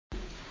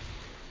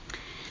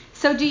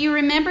So do you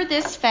remember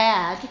this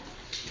fad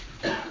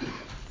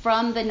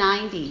from the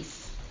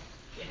 90s?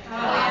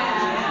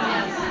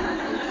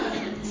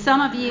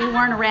 Some of you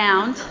weren't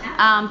around,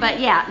 but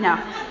yeah, no.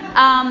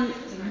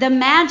 The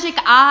Magic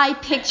Eye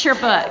picture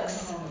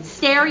books,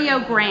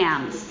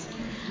 stereograms.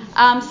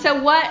 So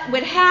what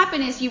would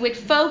happen is you would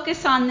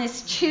focus on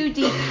this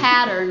 2D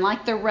pattern,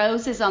 like the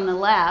roses on the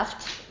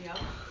left,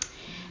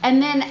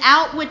 and then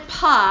out would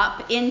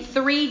pop in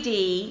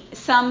 3D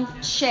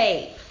some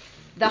shape,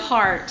 the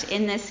heart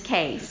in this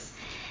case.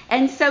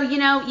 And so,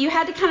 you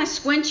had to kind of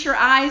squint your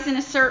eyes in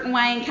a certain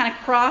way and kind of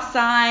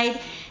cross-eyed.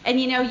 And,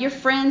 your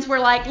friends were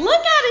like, look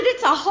at it,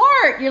 it's a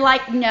heart. You're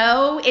like,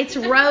 no, it's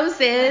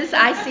roses.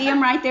 I see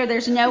them right there.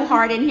 There's no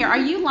heart in here. Are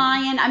you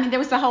lying? I mean, there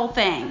was the whole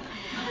thing.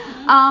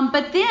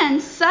 But then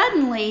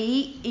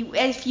suddenly,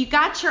 if you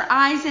got your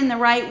eyes in the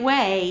right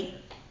way,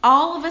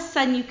 all of a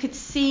sudden you could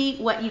see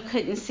what you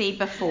couldn't see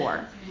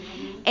before.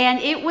 And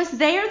it was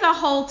there the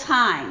whole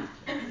time,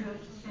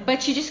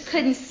 but you just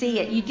couldn't see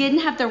it. You didn't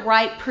have the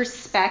right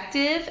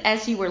perspective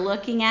as you were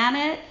looking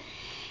at it.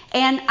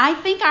 And I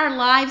think our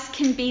lives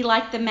can be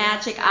like the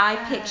Magic Eye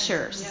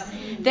pictures.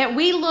 That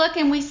we look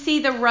and we see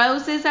the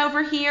roses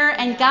over here,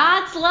 and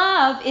God's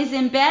love is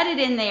embedded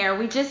in there.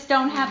 We just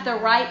don't have the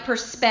right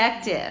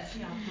perspective.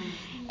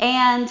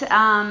 And,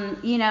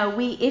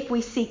 if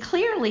we see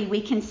clearly,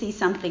 we can see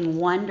something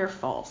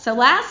wonderful. So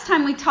last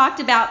time we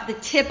talked about the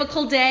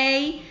typical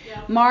day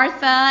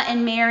Martha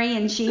and Mary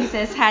and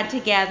Jesus had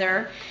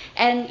together.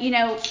 And,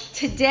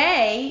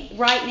 today,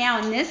 right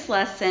now in this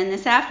lesson,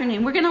 this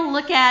afternoon, we're going to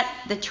look at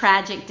the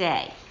tragic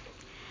day.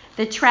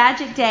 The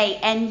tragic day.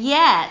 And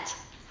yet,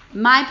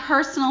 my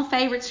personal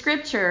favorite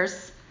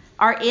scriptures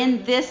are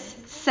in this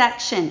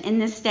section, in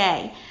this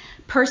day.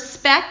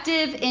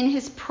 Perspective in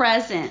his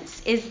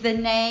presence is the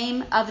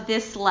name of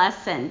this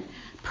lesson.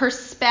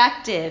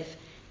 Perspective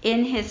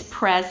in his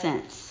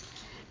presence.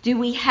 Do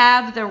we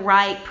have the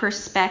right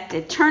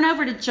perspective? Turn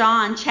over to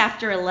John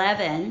chapter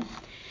 11.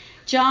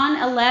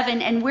 John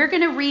 11, and we're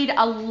going to read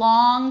a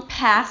long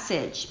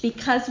passage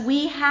because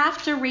we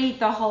have to read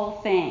the whole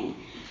thing.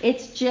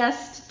 It's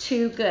just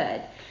too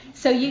good.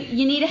 So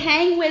you need to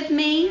hang with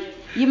me.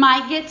 You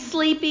might get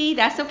sleepy.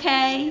 That's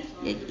okay.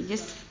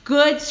 Just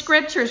good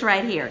scriptures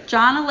right here.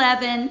 John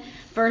 11,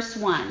 verse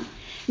 1.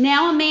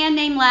 Now a man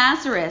named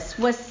Lazarus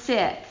was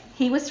sick.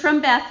 He was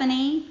from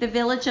Bethany, the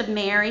village of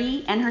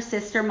Mary and her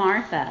sister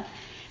Martha.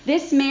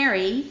 This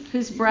Mary,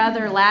 whose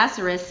brother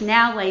Lazarus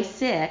now lay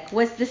sick,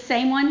 was the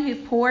same one who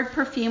poured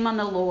perfume on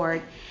the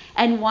Lord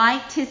and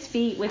wiped his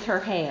feet with her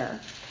hair.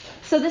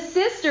 So the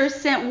sisters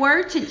sent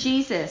word to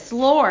Jesus,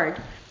 Lord,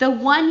 the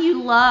one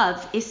you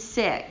love is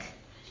sick.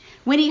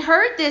 When he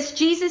heard this,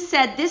 Jesus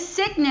said, this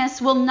sickness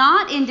will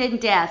not end in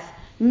death.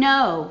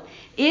 No,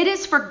 it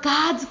is for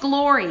God's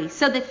glory,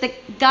 so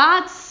that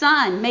God's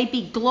Son may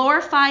be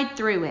glorified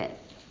through it.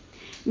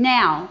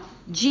 Now,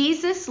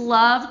 Jesus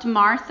loved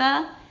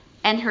Martha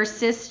and her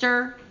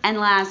sister and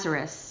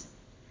Lazarus.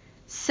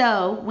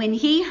 So when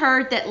he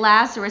heard that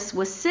Lazarus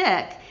was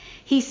sick,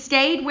 he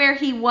stayed where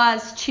he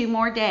was 2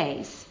 more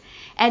days.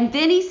 And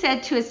then he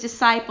said to his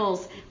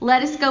disciples,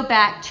 let us go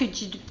back to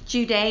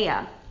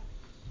Judea.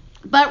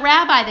 But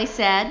Rabbi, they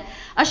said,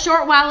 a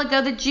short while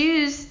ago the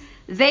Jews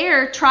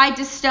there tried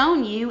to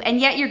stone you, and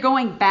yet you're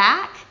going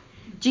back?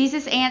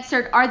 Jesus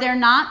answered, are there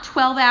not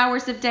 12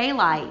 hours of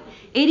daylight?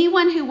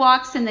 Anyone who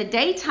walks in the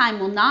daytime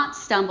will not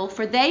stumble,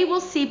 for they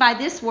will see by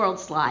this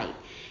world's light.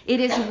 It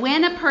is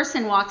when a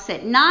person walks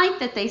at night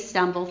that they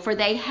stumble, for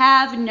they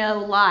have no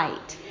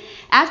light.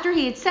 After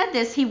he had said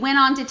this, he went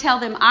on to tell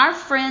them, our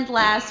friend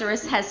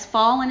Lazarus has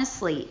fallen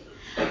asleep,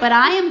 but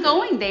I am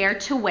going there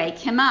to wake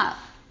him up.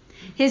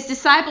 His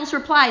disciples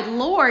replied,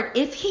 Lord,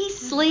 if he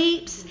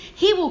sleeps,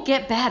 he will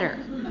get better.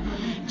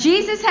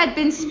 Jesus had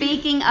been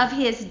speaking of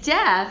his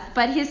death,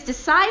 but his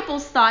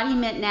disciples thought he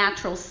meant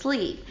natural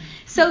sleep.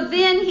 So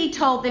then he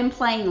told them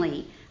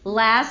plainly,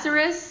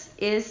 Lazarus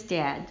is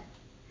dead.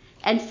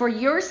 And for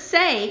your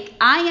sake,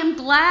 I am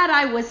glad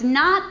I was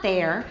not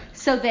there,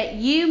 so that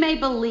you may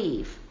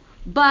believe.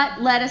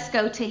 But let us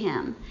go to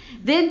him.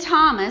 Then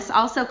Thomas,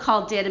 also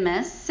called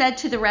Didymus, said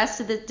to the rest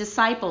of the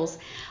disciples,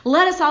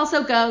 let us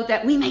also go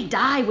that we may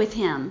die with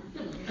him.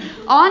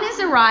 On his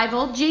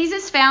arrival,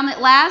 Jesus found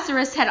that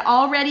Lazarus had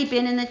already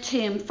been in the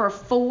tomb for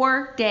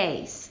 4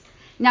 days.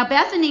 Now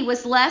Bethany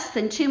was less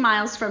than 2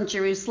 miles from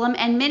Jerusalem,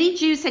 and many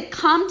Jews had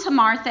come to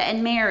Martha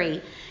and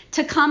Mary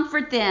to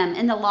comfort them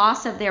in the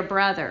loss of their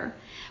brother.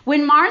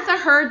 When Martha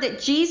heard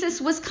that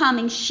Jesus was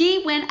coming,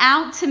 she went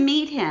out to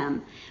meet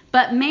him,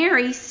 but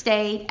Mary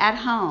stayed at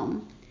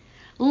home.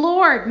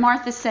 Lord,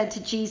 Martha said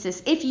to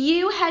Jesus, if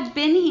you had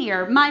been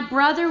here, my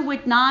brother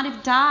would not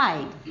have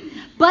died.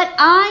 But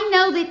I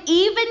know that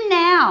even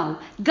now,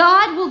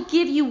 God will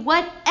give you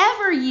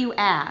whatever you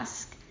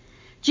ask.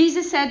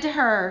 Jesus said to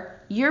her,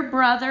 your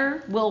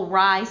brother will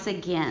rise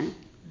again.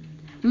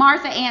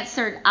 Martha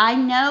answered, I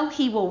know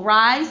he will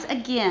rise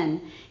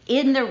again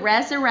in the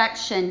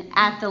resurrection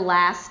at the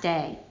last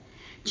day.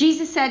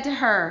 Jesus said to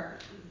her,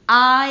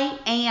 I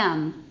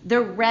am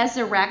the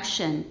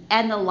resurrection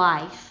and the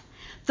life.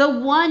 The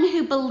one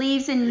who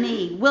believes in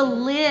me will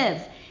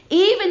live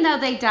even though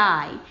they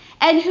die.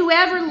 And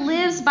whoever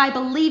lives by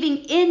believing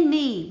in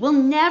me will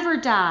never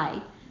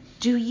die.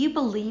 Do you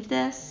believe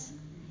this?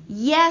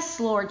 Yes,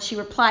 Lord, she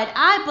replied.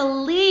 I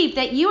believe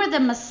that you are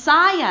the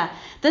Messiah,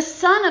 the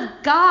Son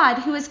of God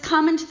who has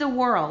come into the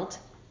world.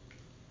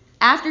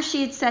 After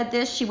she had said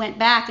this, she went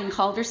back and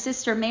called her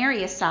sister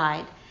Mary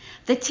aside.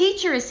 The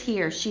teacher is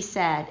here, she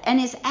said, and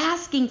is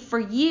asking for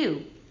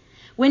you.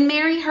 When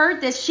Mary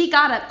heard this, she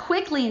got up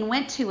quickly and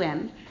went to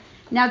him.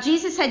 Now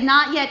Jesus had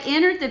not yet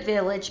entered the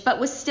village, but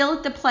was still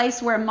at the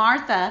place where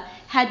Martha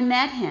had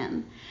met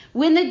him.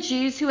 When the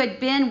Jews who had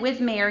been with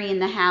Mary in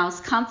the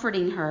house,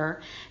 comforting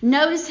her,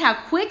 noticed how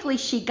quickly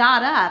she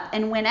got up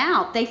and went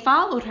out, they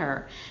followed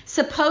her,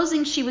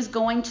 supposing she was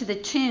going to the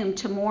tomb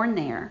to mourn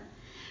there.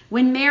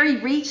 When Mary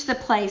reached the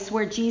place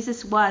where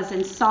Jesus was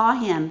and saw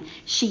him,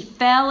 she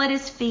fell at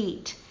his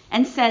feet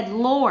and said,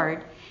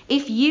 Lord,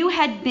 if you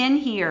had been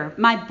here,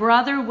 my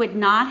brother would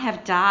not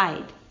have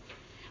died.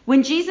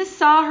 When Jesus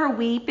saw her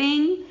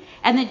weeping,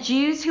 and the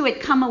Jews who had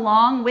come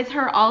along with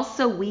her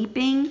also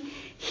weeping,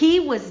 he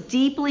was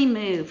deeply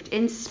moved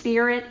in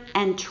spirit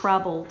and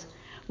troubled.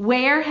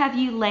 Where have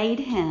you laid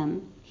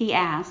him? He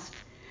asked.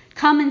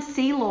 Come and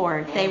see,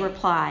 Lord, they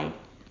replied.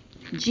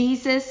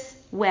 Jesus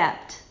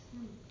wept.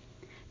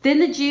 Then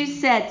the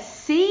Jews said,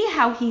 see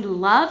how he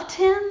loved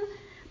him?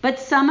 But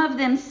some of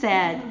them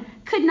said,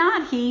 could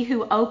not he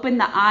who opened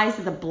the eyes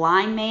of the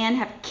blind man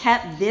have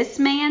kept this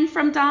man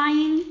from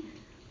dying?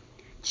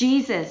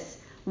 Jesus,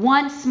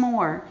 once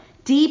more,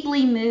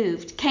 deeply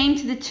moved, came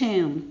to the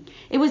tomb.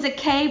 It was a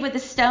cave with a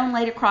stone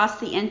laid across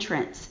the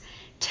entrance.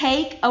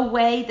 Take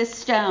away the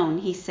stone,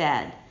 he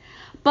said.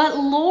 But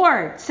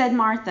Lord, said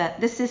Martha,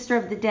 the sister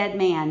of the dead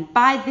man,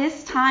 by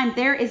this time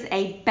there is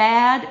a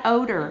bad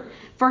odor,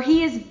 for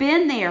he has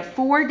been there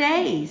 4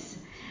 days.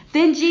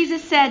 Then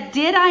Jesus said,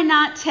 did I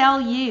not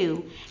tell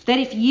you that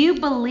if you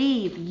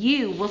believe,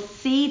 you will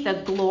see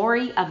the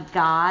glory of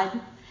God?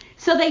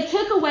 So they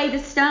took away the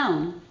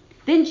stone.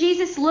 Then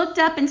Jesus looked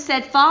up and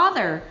said,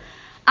 Father,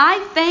 I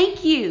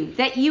thank you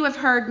that you have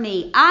heard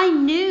me. I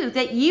knew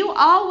that you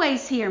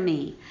always hear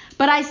me.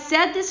 But I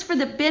said this for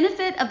the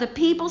benefit of the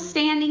people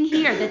standing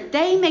here, that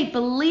they may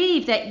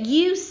believe that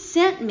you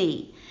sent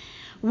me.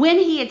 When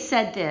he had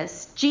said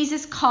this,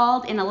 Jesus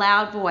called in a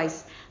loud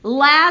voice,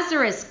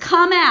 Lazarus,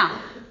 come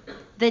out.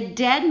 The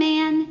dead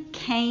man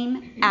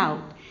came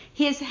out,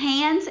 his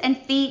hands and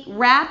feet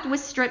wrapped with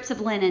strips of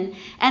linen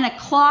and a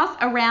cloth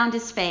around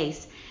his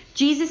face.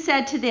 Jesus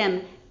said to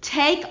them,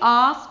 take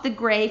off the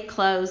grave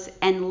clothes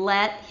and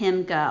let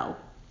him go.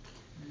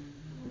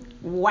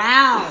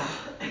 Wow.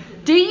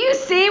 Do you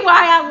see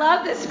why I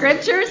love the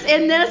scriptures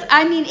in this?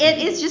 I mean,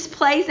 it just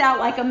plays out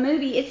like a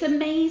movie. It's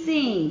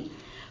amazing.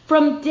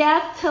 From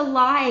death to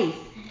life.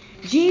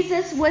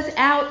 Jesus was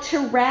out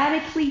to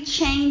radically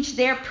change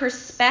their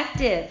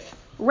perspective.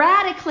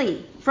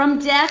 Radically. From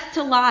death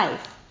to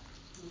life.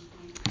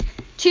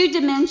 2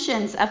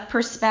 dimensions of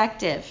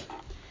perspective.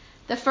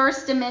 The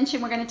first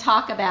dimension we're going to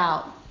talk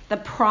about, the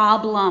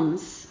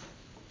problems.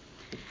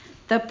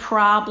 The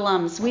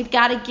problems. We've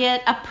got to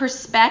get a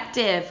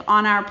perspective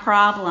on our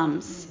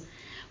problems.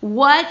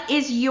 What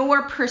is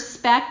your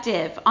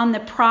perspective on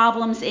the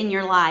problems in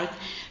your life?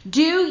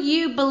 Do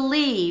you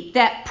believe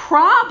that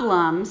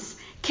problems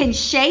can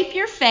shape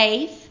your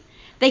faith,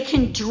 they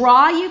can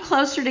draw you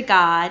closer to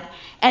God,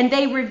 and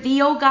they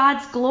reveal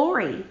God's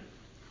glory?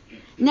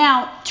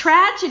 Now,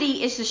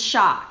 tragedy is a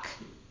shock.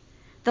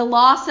 The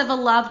loss of a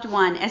loved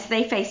one as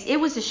they face, it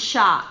was a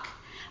shock.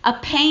 A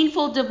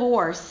painful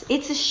divorce,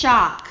 it's a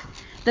shock.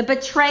 The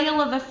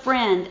betrayal of a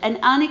friend, an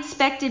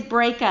unexpected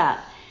breakup.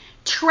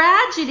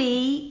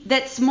 Tragedy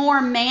that's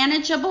more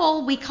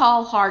manageable, we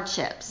call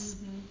hardships.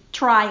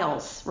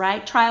 Trials,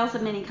 right? Trials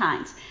of many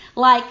kinds.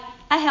 Like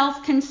a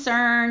health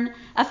concern,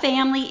 a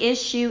family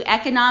issue,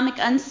 economic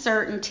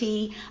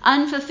uncertainty,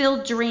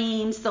 unfulfilled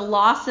dreams, the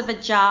loss of a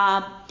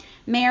job,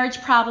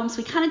 marriage problems.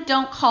 We kind of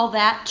don't call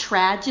that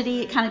tragedy.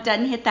 It kind of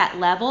doesn't hit that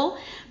level.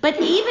 But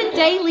even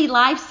daily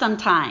life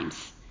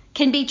sometimes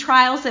can be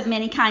trials of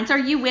many kinds. Are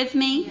you with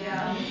me?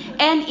 Yeah.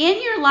 And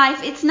in your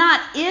life, it's not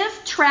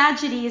if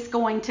tragedy is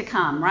going to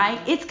come, right?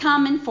 It's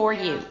coming for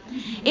you.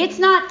 It's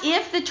not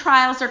if the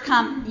trials are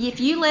coming.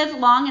 If you live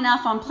long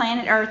enough on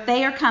planet Earth,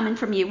 they are coming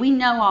from you. We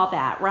know all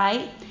that,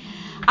 right?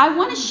 I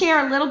want to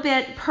share a little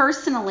bit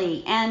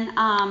personally. And,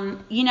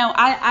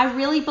 I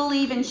really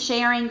believe in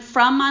sharing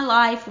from my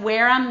life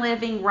where I'm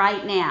living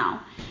right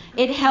now.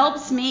 It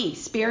helps me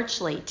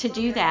spiritually to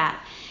do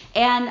that.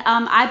 And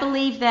I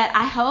believe that,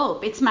 I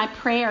hope, it's my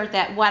prayer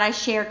that what I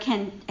share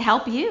can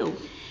help you.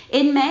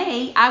 In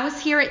May, I was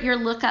here at your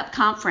Look Up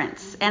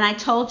conference, and I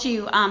told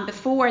you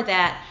before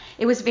that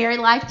it was a very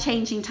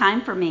life-changing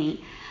time for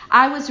me.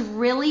 I was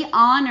really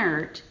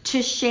honored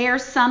to share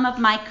some of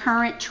my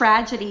current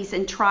tragedies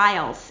and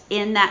trials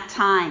in that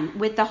time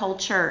with the whole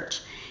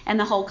church and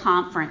the whole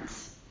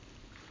conference.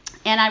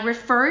 And I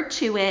referred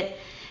to it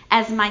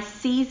as my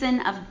season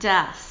of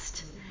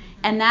dust.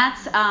 And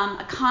that's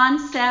a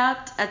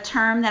concept, a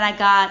term that I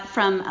got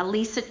from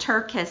Lisa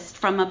Turkis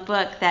from a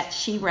book that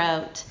she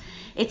wrote.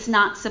 It's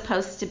not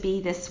supposed to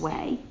be this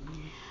way.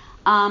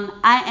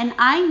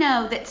 I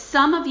know that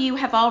some of you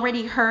have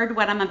already heard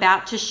what I'm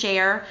about to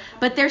share,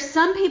 but there's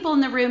some people in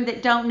the room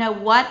that don't know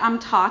what I'm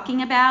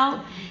talking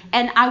about,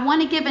 and I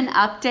want to give an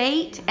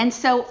update. And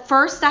so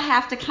first I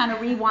have to kind of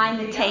rewind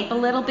the tape a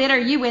little bit. Are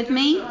you with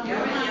me?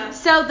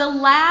 So the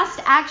last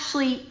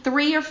actually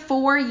 3 or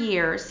 4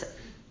 years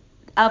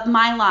of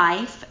my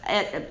life,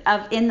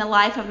 in the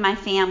life of my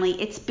family,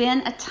 it's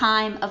been a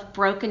time of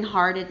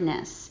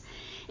brokenheartedness.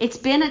 It's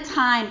been a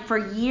time for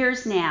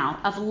years now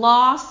of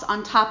loss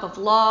on top of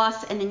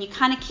loss, and then you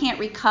kind of can't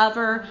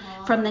recover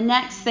from the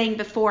next thing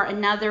before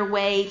another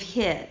wave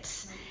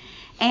hits.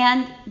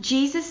 And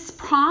Jesus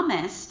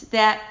promised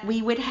that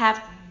we would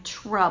have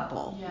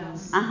trouble.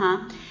 Yes.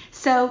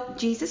 So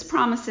Jesus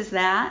promises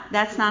that.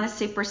 That's not a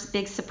super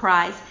big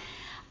surprise.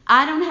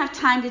 I don't have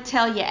time to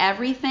tell you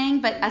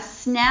everything, but a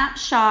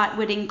snapshot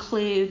would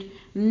include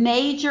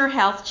major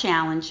health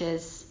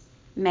challenges,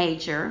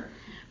 major,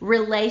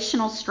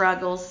 relational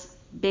struggles,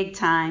 big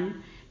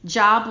time,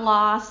 job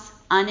loss,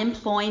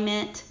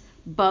 unemployment,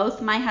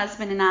 both my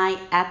husband and I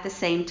at the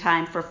same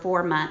time for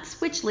 4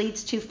 months, which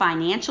leads to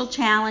financial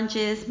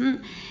challenges.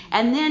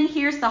 And then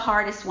here's the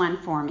hardest one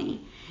for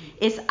me,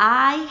 is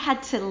I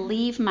had to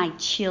leave my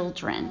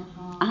children.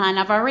 And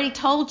I've already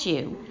told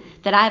you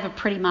that I have a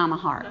pretty mama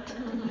heart.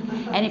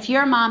 And if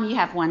you're a mom, you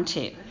have one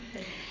too.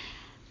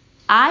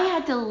 I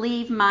had to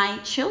leave my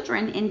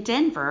children in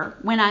Denver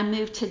when I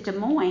moved to Des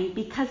Moines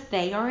because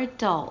they are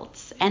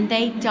adults and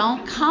they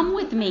don't come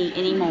with me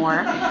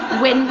anymore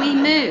when we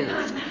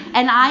move.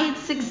 And I had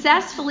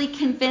successfully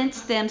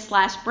convinced them /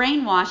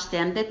 brainwashed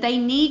them that they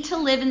need to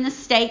live in the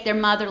state their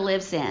mother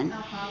lives in.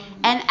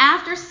 And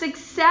after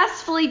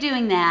successfully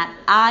doing that,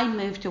 I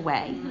moved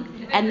away.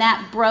 And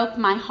that broke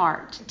my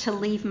heart to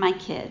leave my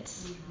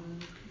kids.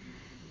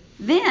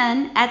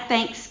 Then at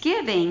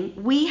Thanksgiving,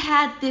 we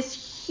had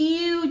this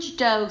huge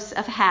dose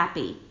of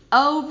happy,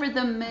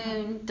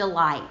 over-the-moon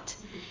delight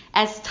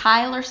as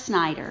Tyler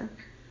Snyder,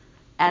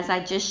 as I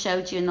just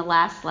showed you in the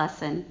last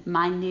lesson,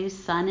 my new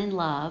son in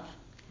love,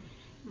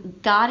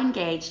 got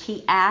engaged.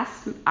 He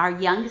asked our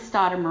youngest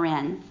daughter,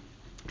 Marin,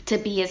 to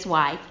be his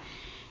wife.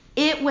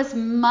 It was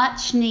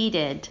much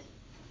needed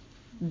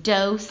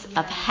dose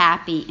of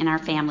happy in our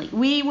family.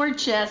 We were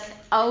just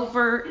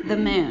over the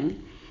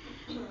moon.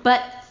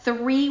 But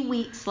 3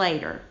 weeks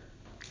later,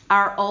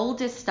 our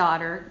oldest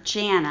daughter,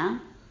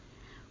 Jana,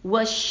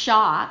 was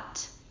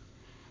shocked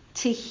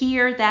to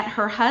hear that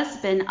her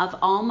husband of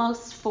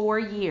almost 4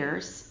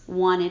 years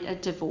wanted a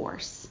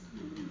divorce.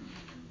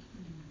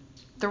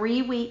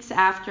 3 weeks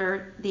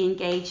after the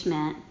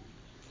engagement,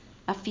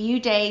 a few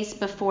days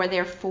before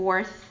their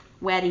 4th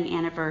wedding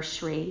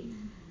anniversary,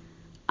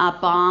 a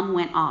bomb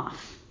went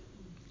off.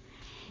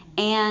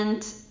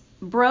 And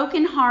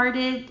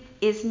brokenhearted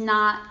is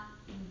not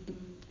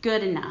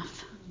good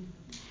enough.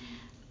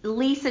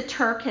 Lisa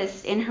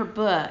Turkis, in her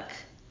book,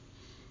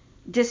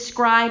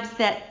 describes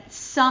that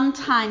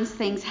sometimes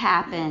things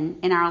happen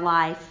in our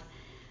life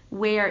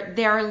where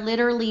there are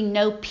literally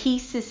no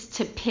pieces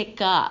to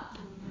pick up.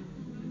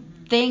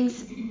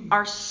 Things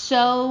are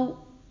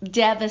so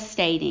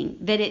devastating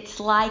that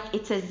it's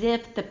as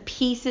if the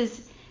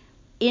pieces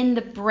in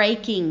the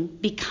breaking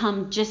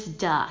become just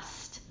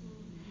dust.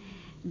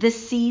 The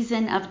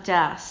season of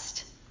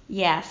dust.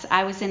 Yes,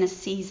 I was in a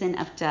season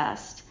of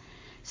dust.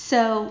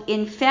 So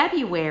in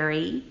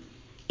February,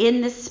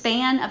 in the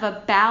span of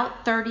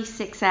about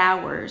 36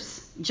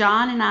 hours,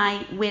 John and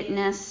I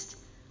witnessed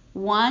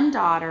one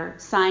daughter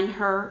sign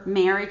her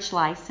marriage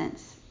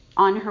license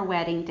on her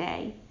wedding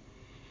day.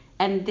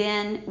 And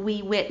then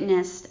we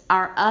witnessed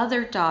our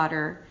other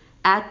daughter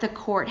at the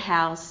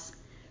courthouse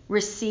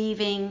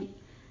receiving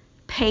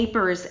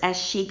papers as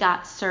she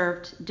got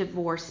served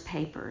divorce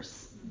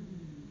papers.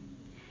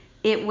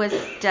 It was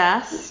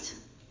dust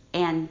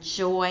and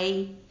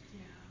joy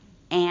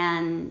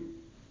and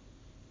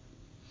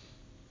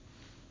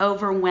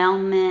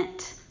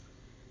overwhelmment,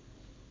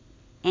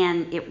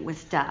 and it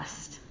was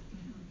dust.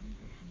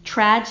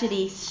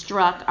 Tragedy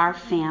struck our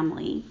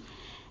family.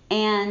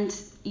 And,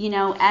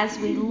 as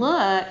we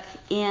look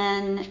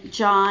in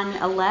John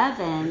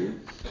 11,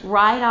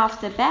 right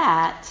off the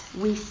bat,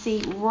 we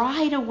see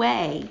right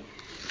away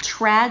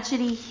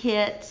tragedy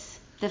hits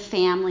the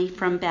family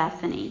from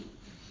Bethany.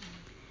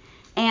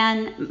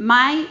 And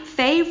my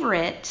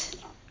favorite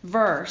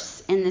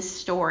verse in this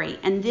story,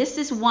 and this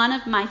is one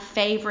of my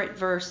favorite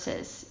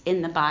verses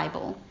in the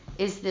Bible,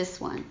 is this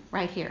one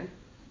right here.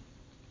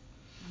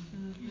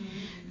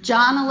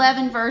 John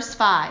 11, verse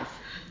 5.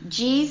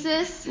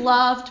 Jesus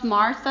loved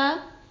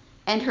Martha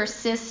and her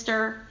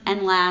sister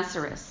and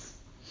Lazarus.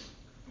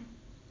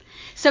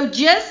 So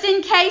just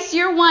in case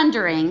you're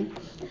wondering,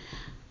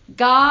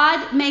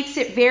 God makes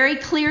it very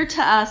clear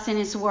to us in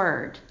His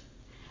Word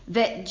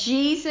that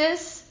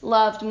Jesus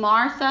loved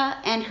Martha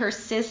and her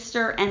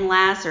sister and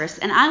Lazarus.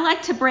 And I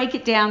like to break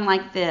it down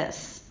like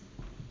this.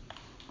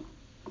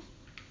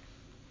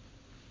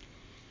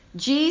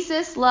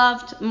 Jesus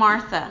loved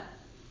Martha.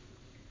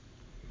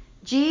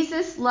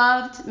 Jesus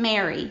loved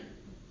Mary.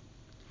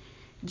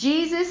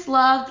 Jesus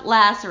loved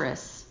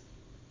Lazarus.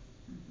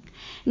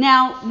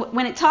 Now,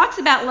 when it talks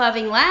about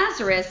loving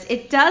Lazarus,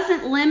 it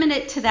doesn't limit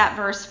it to that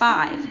verse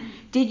 5.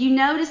 Did you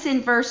notice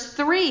in verse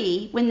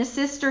 3, when the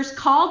sisters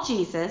called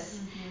Jesus,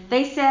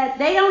 they said,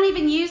 they don't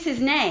even use his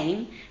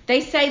name.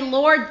 They say,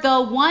 Lord,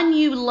 the one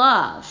you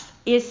love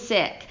is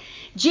sick.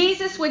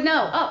 Jesus would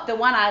know, oh, the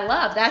one I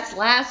love, that's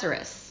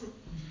Lazarus,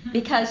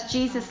 because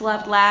Jesus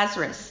loved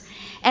Lazarus.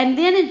 And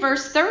then in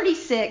verse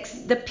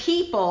 36, the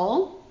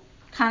people,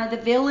 kind of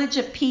the village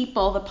of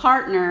people, the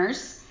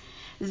partners,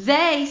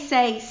 they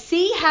say,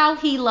 see how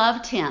he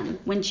loved him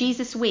when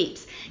Jesus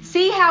weeps.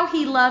 See how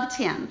he loved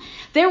him.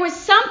 There was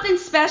something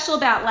special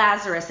about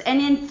Lazarus.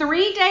 And in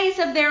 3 days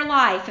of their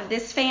life, of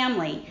this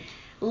family,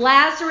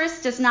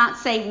 Lazarus does not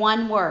say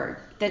one word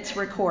that's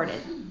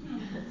recorded.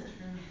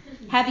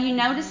 Have you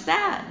noticed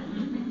that?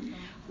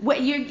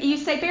 What you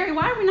say, Barry,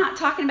 why are we not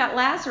talking about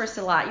Lazarus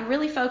a lot? You're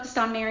really focused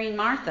on Mary and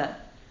Martha.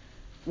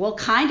 Well,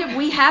 kind of,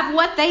 we have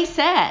what they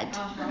said.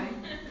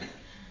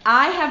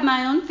 I have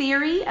my own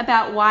theory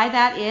about why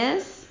that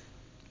is.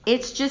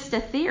 It's just a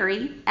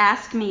theory.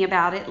 Ask me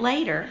about it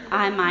later.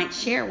 I might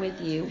share with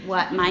you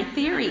what my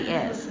theory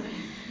is.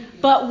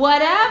 But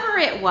whatever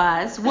it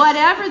was,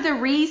 whatever the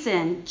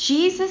reason,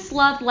 Jesus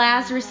loved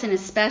Lazarus in a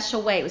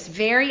special way. It was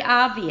very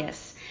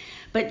obvious.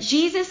 But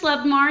Jesus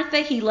loved Martha,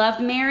 he loved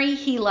Mary,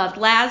 he loved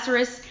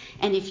Lazarus.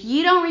 And if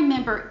you don't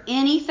remember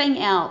anything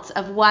else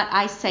of what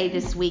I say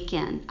this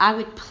weekend, I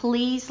would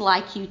please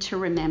like you to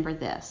remember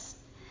this.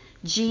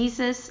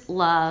 Jesus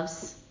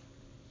loves,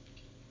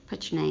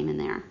 put your name in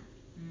there.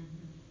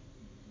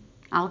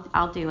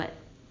 I'll do it.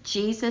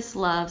 Jesus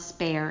loves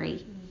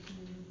Barry.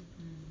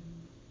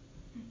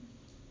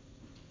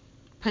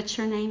 Put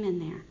your name in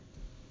there.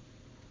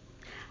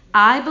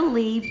 I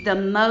believe the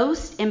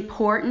most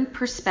important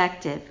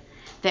perspective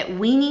that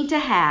we need to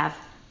have,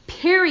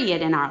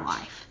 period, in our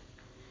life.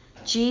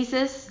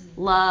 Jesus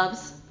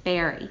loves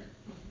Barry.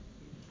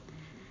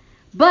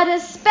 But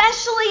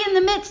especially in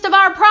the midst of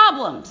our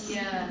problems.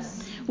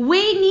 Yes.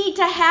 We need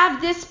to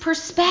have this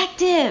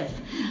perspective.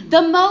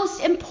 The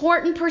most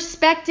important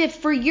perspective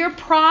for your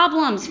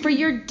problems, for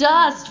your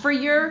dust, for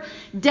your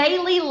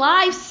daily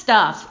life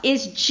stuff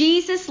is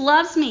Jesus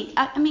loves me.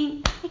 I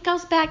mean, it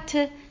goes back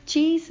to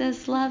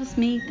Jesus loves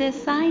me,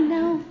 this I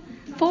know,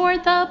 for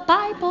the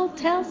Bible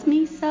tells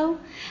me so.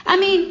 I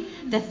mean,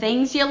 the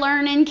things you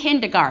learn in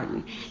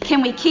kindergarten.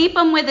 Can we keep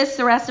them with us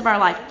the rest of our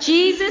life?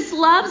 Jesus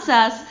loves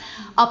us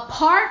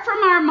apart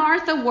from our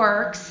Martha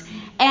works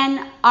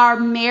and our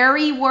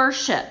Mary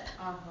worship.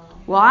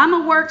 Well, I'm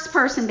a works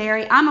person,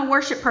 Barry. I'm a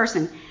worship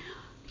person.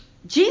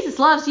 Jesus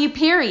loves you,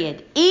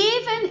 period.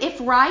 Even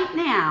if right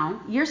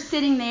now you're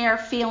sitting there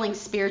feeling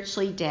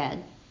spiritually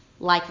dead,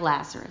 like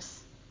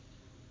Lazarus.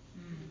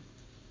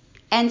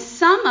 And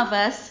some of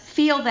us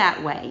feel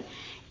that way.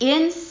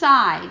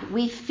 Inside,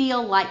 we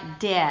feel like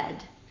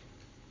dead.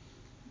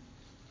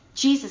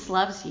 Jesus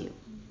loves you.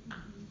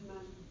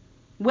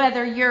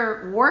 Whether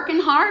you're working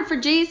hard for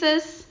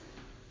Jesus,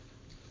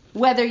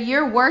 whether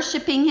you're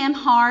worshiping him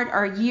hard,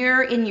 or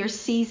you're in your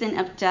season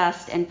of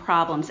dust and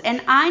problems.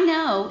 And I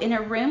know in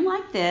a room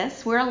like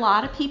this, where a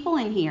lot of people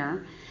in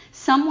here,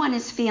 someone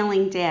is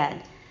feeling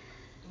dead.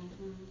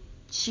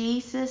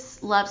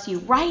 Jesus loves you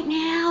right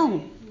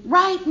now.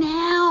 Right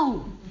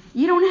now.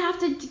 You don't have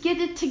to get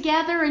it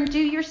together and do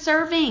your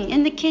serving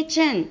in the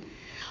kitchen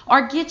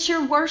or get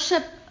your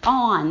worship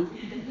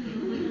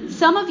on.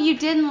 Some of you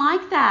didn't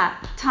like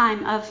that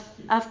time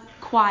of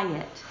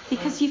quiet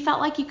because you felt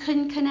like you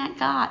couldn't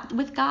connect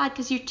with God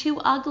because you're too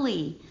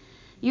ugly.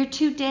 You're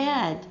too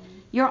dead.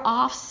 You're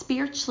off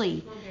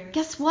spiritually.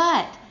 Guess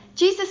what?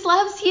 Jesus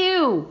loves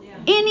you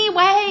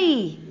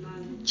anyway.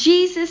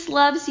 Jesus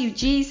loves you.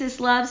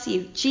 Jesus loves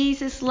you.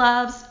 Jesus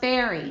loves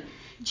Barry.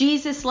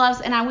 Jesus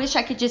loves, and I wish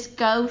I could just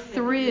go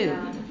through.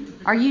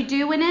 Are you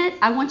doing it?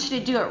 I want you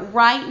to do it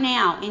right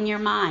now in your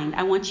mind.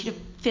 I want you to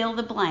fill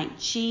the blank.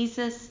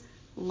 Jesus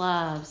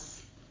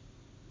loves.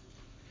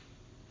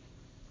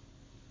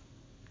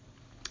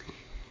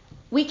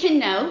 We can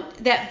note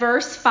that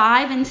verse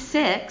 5 and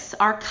 6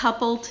 are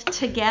coupled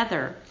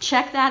together.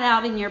 Check that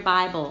out in your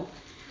Bible.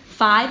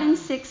 5 and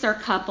 6 are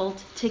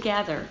coupled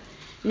together.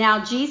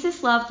 Now,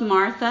 Jesus loved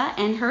Martha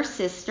and her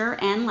sister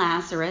and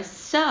Lazarus,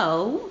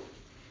 so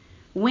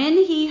when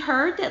he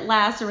heard that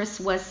Lazarus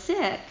was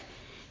sick,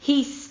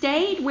 he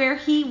stayed where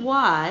he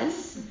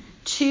was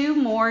 2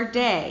 more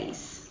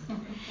days.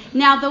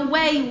 Now, the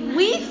way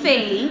we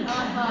think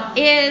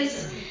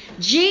is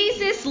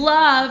Jesus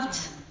loved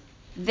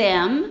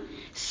them,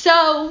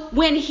 so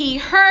when he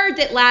heard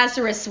that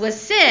Lazarus was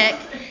sick,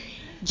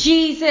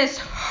 Jesus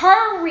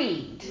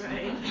hurried.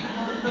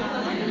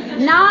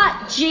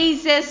 Not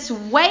Jesus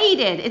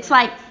waited. It's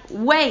like,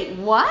 wait,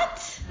 what?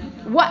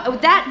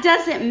 What? That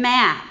doesn't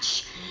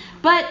match.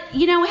 But,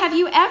 have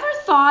you ever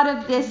thought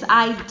of this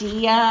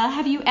idea?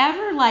 Have you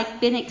ever,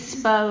 been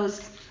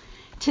exposed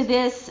to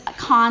this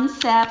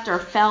concept or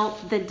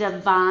felt the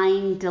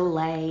divine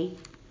delay?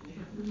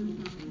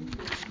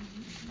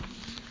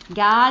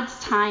 God's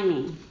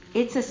timing.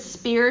 It's a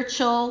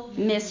spiritual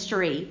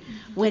mystery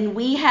when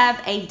we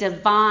have a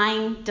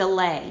divine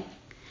delay.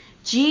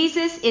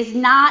 Jesus is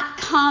not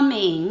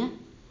coming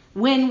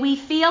when we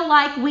feel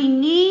like we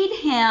need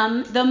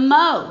him the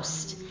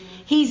most.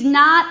 He's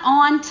not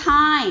on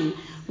time.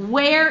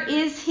 Where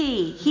is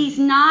he? He's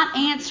not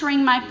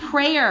answering my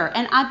prayer.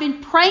 And I've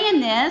been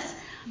praying this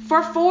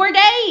for 4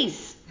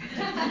 days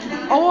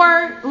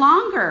or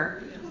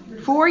longer,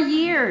 4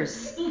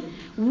 years.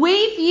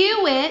 We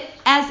view it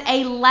as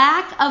a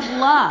lack of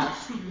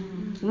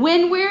love.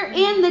 When we're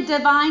in the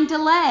divine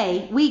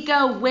delay, we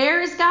go,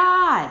 where is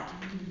God?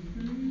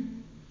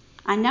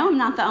 I know I'm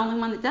not the only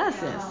one that does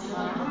this.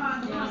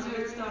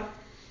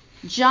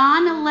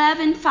 John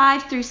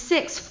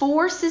 11:5-6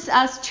 forces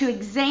us to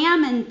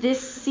examine this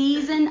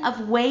season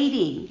of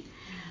waiting.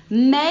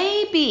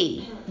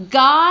 Maybe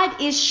God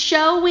is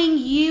showing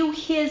you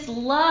his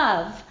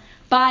love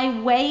by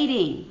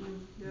waiting.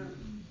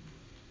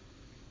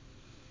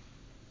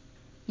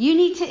 You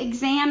need to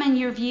examine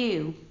your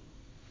view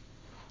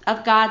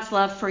of God's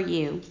love for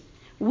you.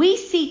 We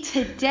see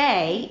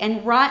today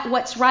and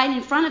what's right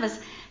in front of us.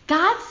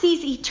 God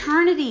sees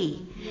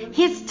eternity.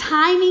 His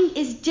timing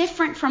is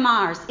different from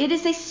ours. It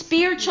is a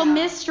spiritual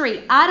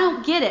mystery. I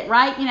don't get it,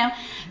 right?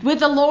 With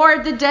the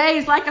Lord, the day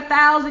is like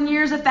 1,000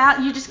 years,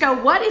 1,000. You just go,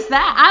 what is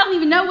that? I don't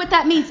even know what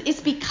that means.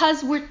 It's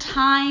because we're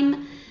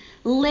time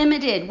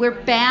limited. We're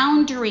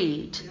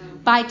boundaried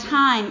by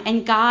time,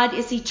 and God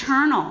is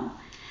eternal.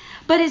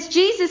 But as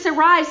Jesus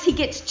arrives, he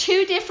gets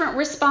two different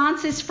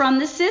responses from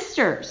the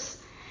sisters.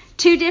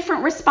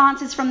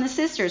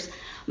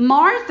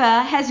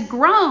 Martha has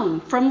grown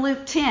from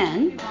Luke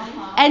 10,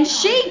 and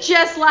she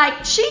takes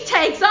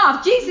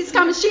off. Jesus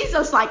comes, she's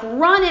just like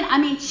running. I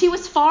mean, she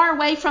was far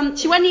away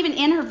she wasn't even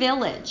in her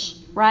village,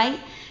 right?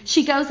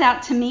 She goes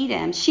out to meet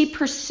him. She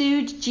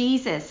pursued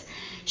Jesus.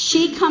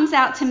 She comes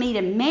out to meet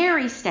him.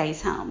 Mary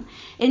stays home.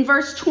 In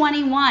verse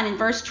 21 and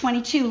verse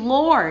 22,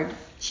 Lord,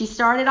 she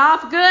started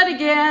off good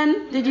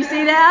again. Did you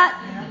see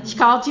that? She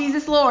called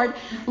Jesus Lord.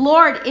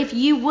 Lord, if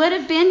you would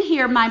have been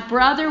here, my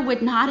brother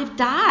would not have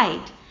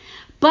died.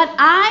 But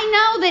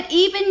I know that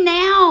even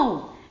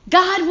now,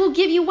 God will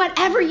give you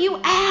whatever you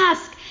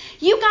ask.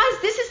 You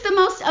guys, this is the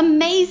most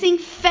amazing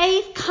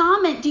faith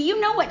comment. Do you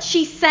know what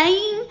she's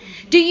saying?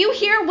 Do you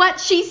hear what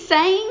she's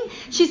saying?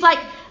 She's like,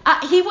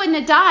 he wouldn't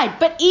have died.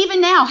 But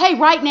even now, hey,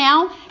 right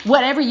now,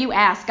 whatever you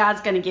ask, God's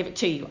going to give it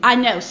to you. I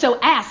know. So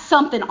ask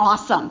something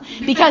awesome.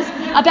 Because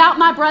about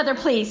my brother,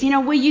 please,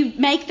 will you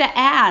make the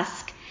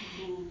ask?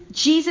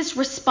 Jesus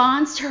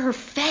responds to her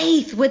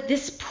faith with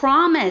this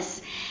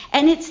promise.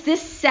 And it's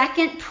this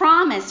second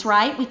promise,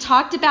 right? We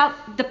talked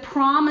about the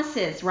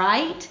promises,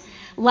 right?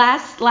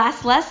 Last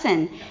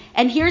lesson.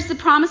 And here's the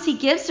promise he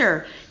gives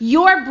her.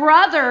 Your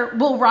brother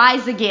will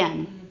rise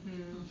again.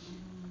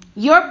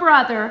 Your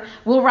brother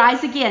will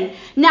rise again.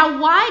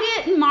 Now,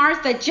 why didn't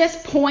Martha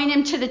just point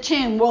him to the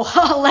tomb? Well,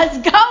 let's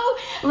go.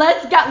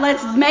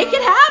 Let's make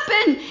it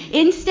happen.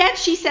 Instead,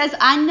 she says,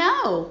 I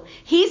know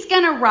he's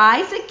going to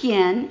rise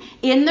again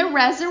in the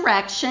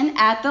resurrection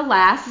at the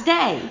last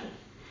day.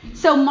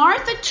 So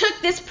Martha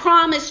took this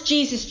promise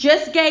Jesus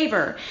just gave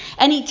her,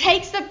 and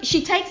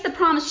she takes the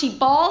promise, she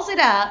balls it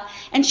up,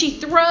 and she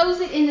throws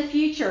it in the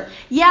future.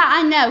 Yeah,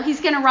 I know he's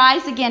going to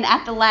rise again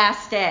at the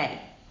last day.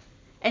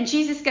 And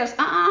Jesus goes,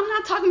 I'm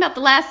not talking about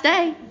the last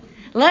day.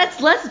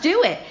 Let's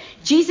do it.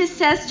 Jesus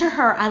says to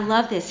her, I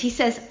love this. He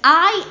says,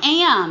 I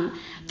am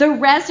the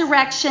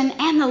resurrection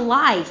and the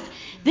life.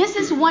 This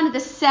is one of the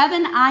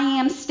 7 I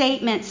am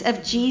statements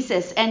of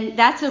Jesus, and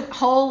that's a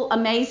whole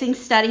amazing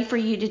study for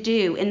you to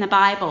do in the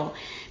Bible.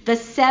 The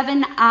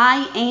 7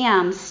 I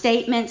am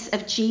statements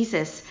of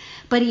Jesus.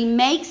 But he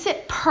makes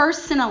it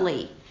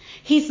personally.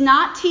 He's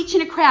not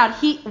teaching a crowd.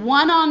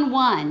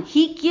 One-on-one.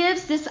 He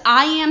gives this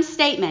I am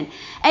statement,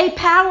 a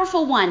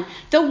powerful one,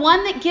 the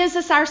one that gives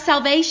us our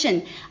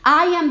salvation.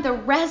 I am the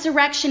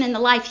resurrection and the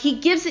life. He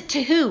gives it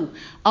to who?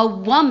 A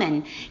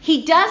woman.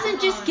 He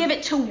doesn't just give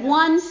it to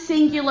one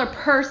singular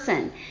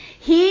person.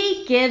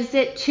 He gives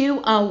it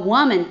to a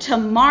woman, to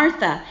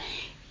Martha.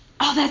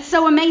 Oh, that's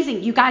so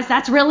amazing. You guys,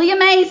 that's really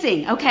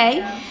amazing, okay?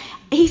 Yeah.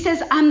 He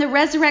says, I'm the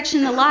resurrection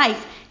and the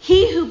life.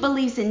 He who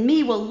believes in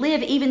me will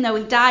live even though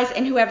he dies,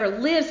 and whoever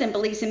lives and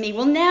believes in me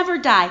will never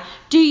die.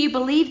 Do you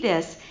believe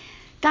this?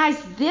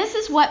 Guys, this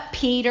is what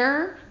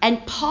Peter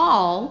and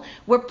Paul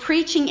were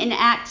preaching in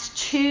Acts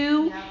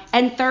 2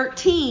 and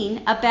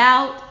 13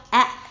 about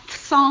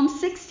Psalm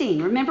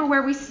 16. Remember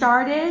where we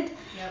started?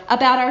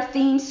 About our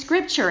theme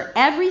scripture.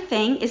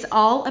 Everything is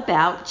all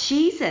about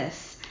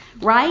Jesus,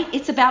 right?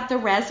 It's about the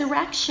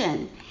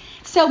resurrection.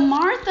 So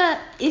Martha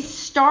is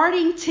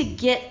starting to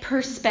get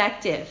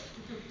perspective.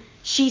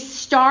 She's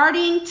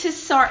starting to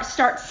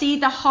see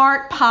the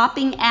heart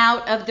popping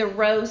out of the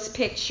rose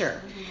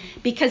picture,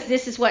 because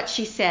this is what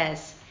she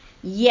says.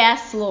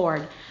 Yes,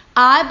 Lord,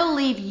 I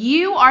believe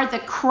you are the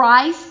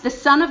Christ, the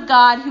Son of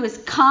God, who has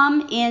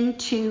come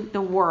into the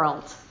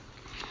world.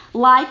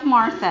 Like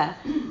Martha,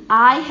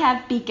 I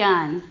have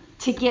begun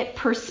to get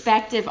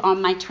perspective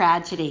on my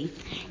tragedy.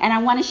 And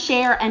I want to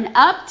share an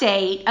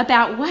update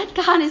about what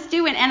God is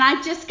doing. And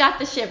I just got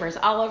the shivers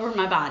all over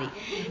my body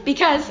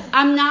because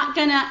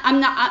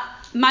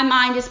my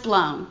mind is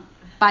blown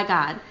by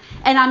God.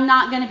 And I'm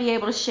not going to be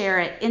able to share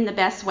it in the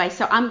best way.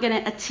 So I'm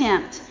going to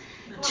attempt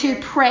to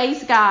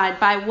praise God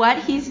by what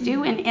he's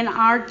doing in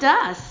our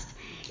dust.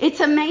 It's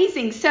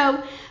amazing.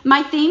 So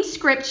my theme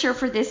scripture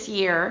for this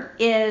year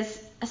is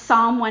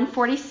Psalm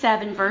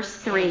 147, verse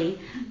 3.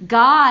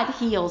 God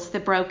heals the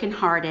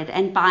brokenhearted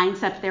and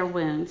binds up their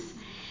wounds.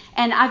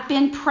 And I've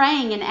been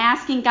praying and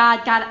asking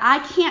God, I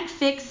can't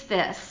fix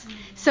this.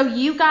 So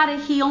you got to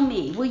heal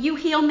me. Will you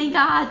heal me,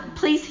 God?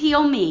 Please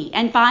heal me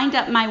and bind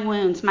up my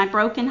wounds, my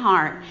broken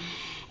heart.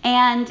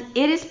 And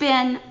it has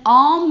been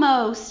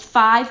almost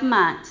 5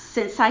 months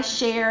since I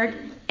shared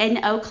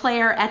in Eau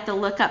Claire at the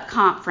Look Up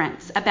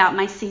conference about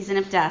my season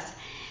of dust.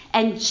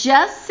 And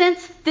just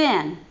since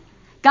then,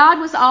 God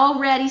was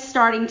already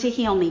starting to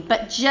heal me.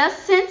 But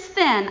just since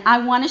then,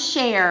 I want to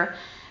share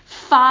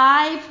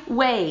 5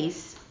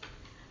 ways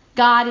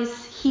God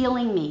is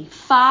healing me.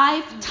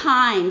 5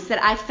 times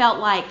that I felt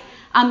like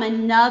I'm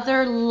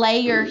another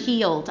layer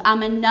healed.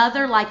 I'm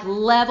another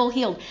level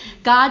healed.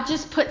 God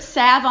just put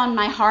salve on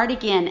my heart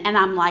again, and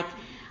I'm like,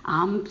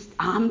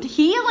 I'm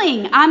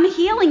healing. I'm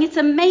healing. It's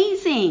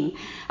amazing.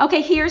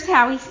 Okay, here's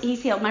how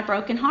he's healed my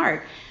broken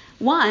heart.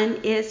 One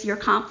is your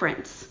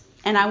conference.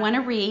 And I want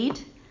to read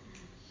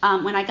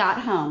when I got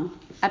home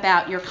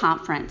about your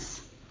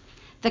conference.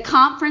 The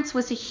conference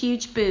was a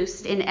huge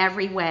boost in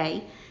every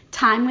way.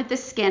 Time with the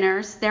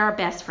Skinners, they're our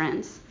best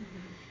friends.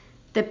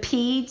 The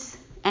Peds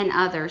and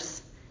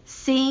others.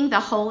 Seeing the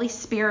Holy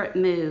Spirit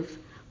move.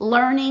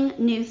 Learning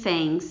new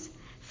things.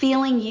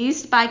 Feeling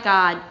used by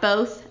God,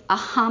 both a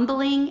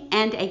humbling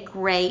and a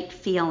great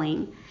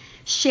feeling.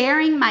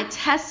 Sharing my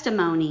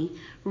testimony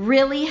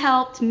really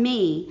helped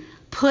me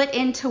put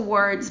into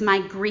words my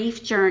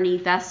grief journey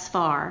thus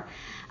far.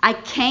 I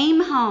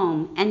came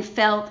home and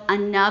felt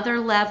another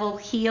level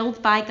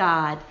healed by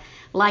God,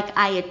 like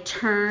I had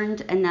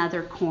turned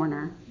another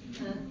corner.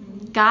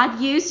 God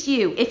used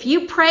you. If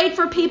you prayed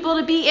for people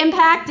to be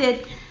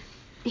impacted,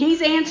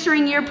 he's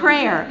answering your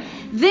prayer.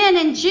 Then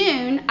in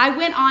June, I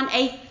went on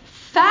a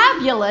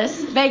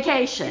fabulous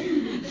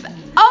vacation.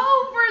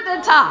 Over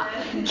the top.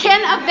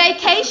 Can a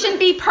vacation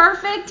be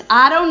perfect?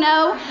 I don't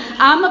know.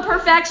 I'm a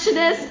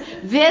perfectionist.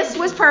 This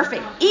was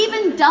perfect.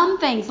 Even dumb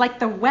things like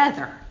the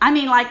weather.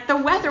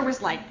 The weather was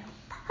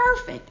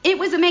perfect. It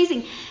was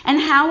amazing. And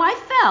how I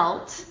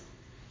felt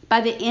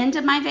by the end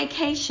of my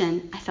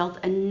vacation, I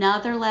felt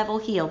another level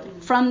healed.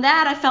 From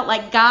that, I felt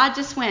like God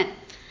just went,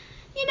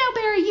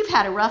 Barry, you've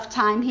had a rough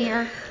time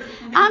here.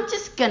 I'm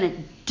just going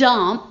to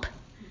dump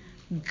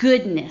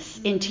goodness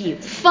into you.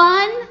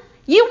 Fun?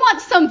 You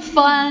want some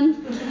fun?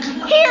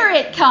 Here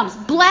it comes.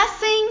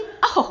 Blessing?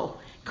 Oh,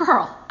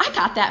 girl, I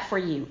got that for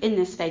you in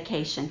this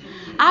vacation.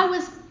 I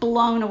was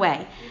blown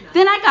away.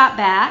 Then I got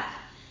back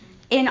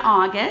in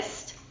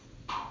August.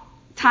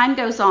 Time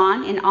goes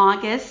on. In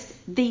August,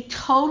 the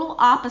total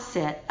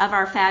opposite of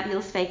our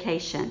fabulous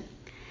vacation.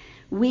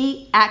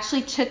 We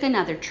actually took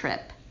another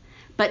trip,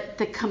 but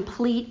the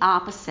complete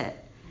opposite.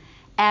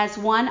 As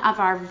one of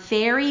our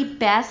very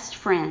best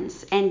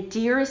friends and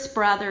dearest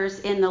brothers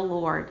in the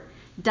Lord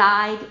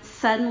died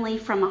suddenly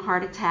from a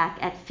heart attack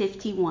at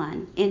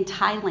 51 in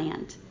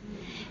Thailand.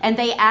 And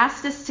they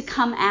asked us to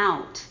come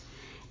out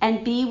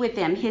and be with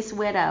them, his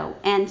widow,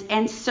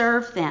 and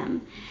serve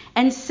them.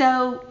 And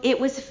so it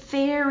was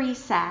very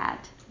sad.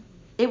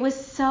 It was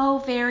so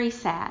very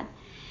sad.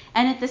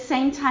 And at the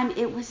same time,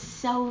 it was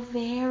so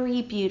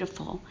very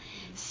beautiful,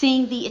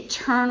 seeing the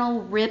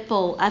eternal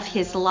ripple of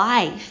his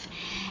life.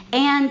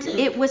 And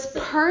it was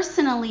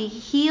personally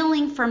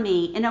healing for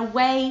me in a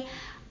way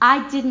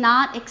I did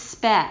not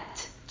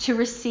expect to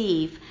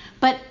receive.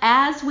 But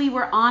as we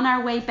were on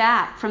our way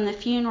back from the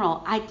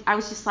funeral, I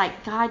was just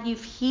like, God,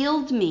 you've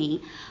healed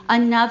me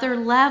another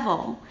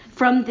level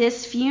from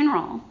this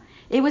funeral.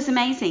 It was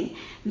amazing.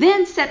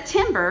 Then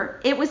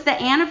September, it was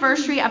the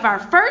anniversary of our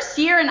first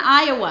year in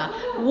Iowa.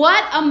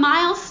 What a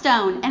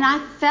milestone. And I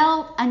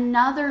felt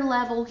another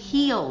level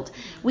healed.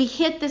 We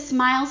hit this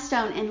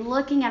milestone and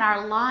looking at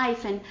our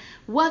life and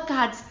what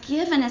God's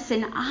given us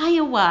in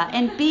Iowa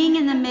and being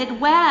in the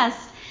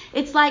Midwest.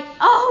 It's like,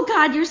 oh,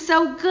 God, you're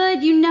so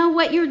good. You know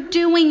what you're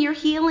doing. You're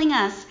healing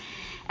us.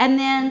 And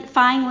then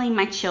finally,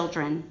 my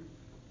children,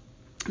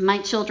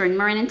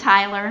 Marin and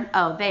Tyler,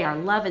 oh, they are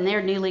loving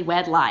their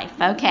newlywed life.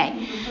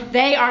 Okay.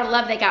 They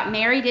got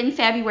married in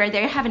February.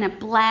 They're having a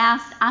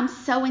blast. I'm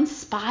so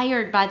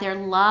inspired by their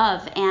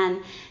love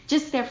and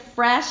just their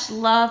fresh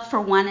love for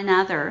one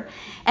another.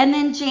 And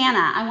then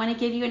Jana, I want to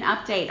give you an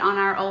update on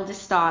our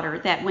oldest daughter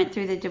that went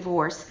through the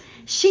divorce.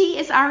 She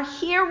is our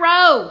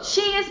hero.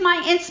 She is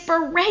my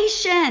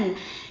inspiration.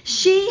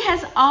 She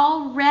has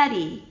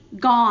already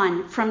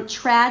gone from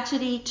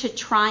tragedy to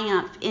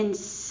triumph in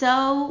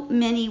so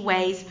many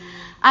ways.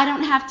 I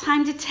don't have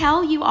time to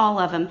tell you all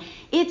of them.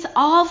 It's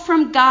all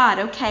from God,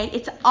 okay?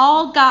 It's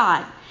all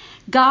God.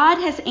 God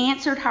has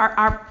answered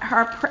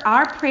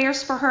our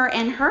prayers for her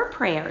and her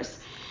prayers,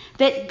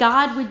 that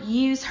God would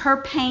use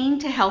her pain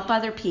to help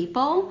other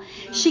people.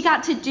 She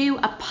got to do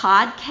a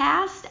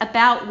podcast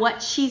about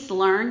what she's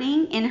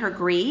learning in her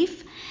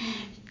grief.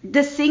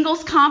 The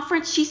singles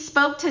conference, she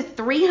spoke to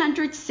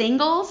 300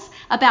 singles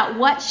about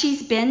what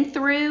she's been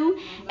through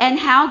and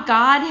how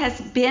God has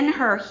been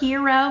her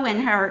hero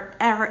and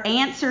her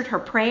answered her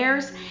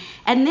prayers.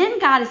 And then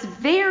God has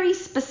very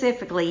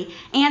specifically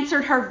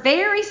answered her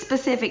very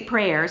specific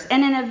prayers.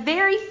 And in a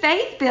very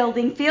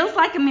faith-building, feels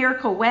like a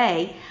miracle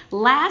way,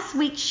 last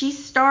week she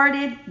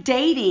started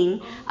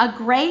dating a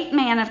great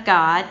man of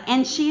God,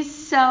 and she's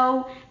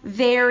so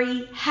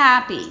very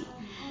happy.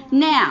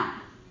 Now,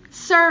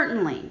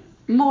 certainly,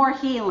 more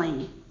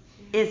healing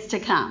is to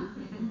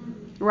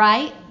come,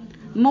 right?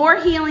 More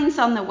healing's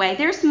on the way.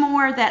 There's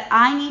more that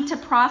I need to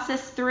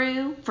process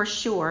through, for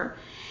sure.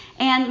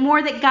 And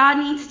more that God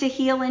needs to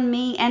heal in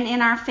me and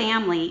in our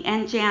family,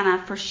 and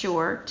Jana for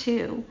sure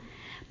too.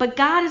 But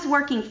God is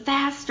working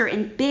faster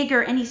and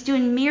bigger, and he's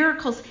doing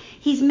miracles.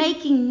 He's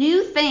making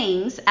new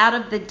things out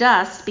of the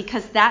dust,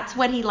 because that's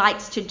what he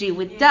likes to do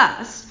with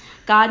dust.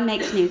 God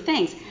makes new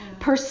things.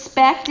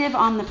 Perspective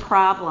on the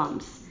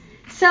problems.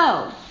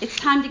 So, it's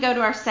time to go to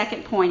our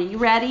second point. Are you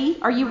ready?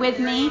 Are you with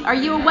me? Are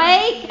you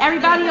awake?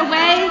 Everybody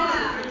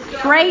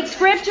awake? Great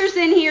scriptures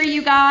in here,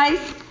 you guys.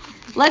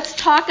 Let's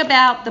talk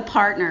about the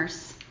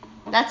partners.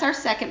 That's our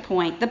second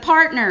point. The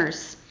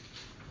partners.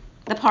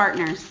 The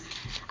partners.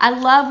 I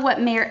love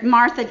what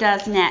Martha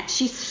does next.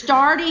 She's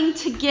starting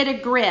to get a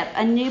grip,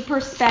 a new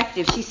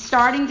perspective. She's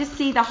starting to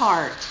see the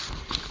heart.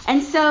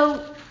 And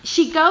so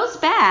she goes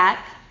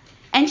back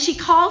and she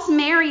calls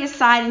Mary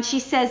aside and she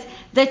says,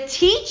 the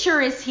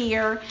teacher is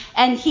here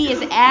and he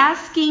is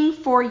asking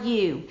for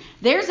you.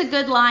 There's a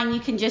good line you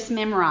can just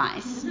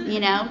memorize,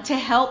 to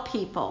help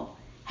people.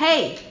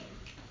 Hey,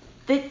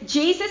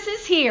 Jesus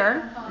is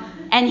here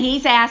and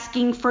he's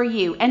asking for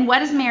you. And what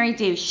does Mary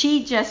do?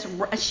 She just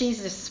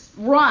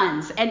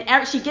runs,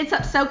 and she gets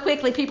up so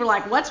quickly, people are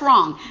like, what's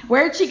wrong?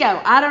 Where'd she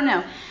go? I don't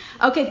know.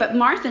 Okay, but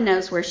Martha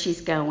knows where she's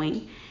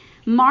going.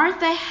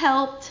 Martha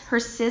helped her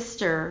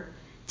sister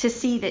to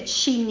see that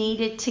she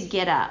needed to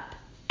get up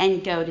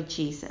and go to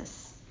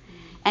Jesus.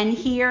 And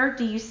here,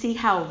 do you see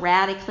how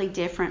radically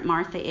different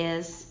Martha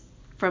is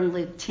from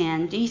Luke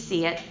 10? Do you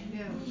see it?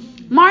 Yeah.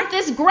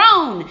 Martha's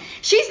grown.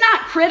 She's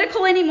not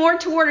critical anymore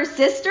toward her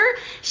sister.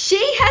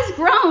 She has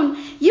grown.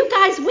 You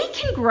guys, we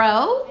can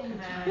grow.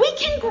 Amen. We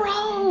can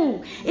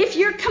grow. If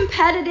you're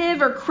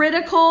competitive or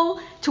critical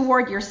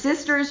toward your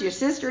sister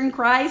in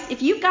Christ,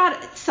 if you've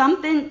got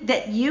something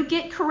that you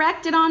get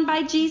corrected on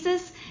by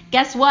Jesus,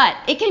 guess what?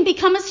 It can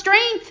become a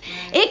strength.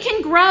 It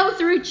can grow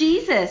through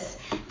Jesus.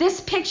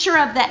 This picture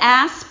of the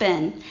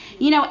aspen.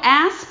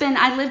 Aspen,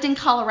 I lived in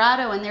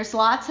Colorado, and there's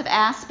lots of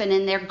aspen,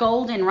 and they're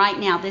golden right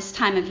now this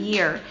time of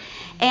year.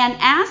 And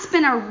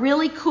aspen are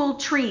really cool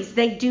trees.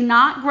 They do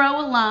not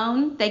grow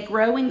alone. They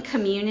grow in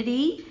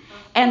community,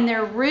 and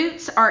their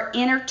roots are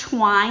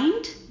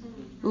intertwined,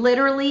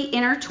 literally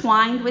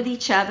intertwined with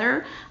each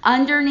other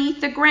underneath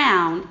the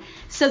ground,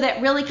 so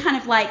that really kind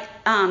of like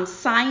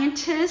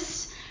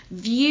scientists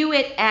view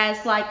it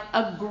as like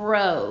a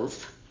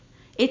grove.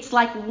 It's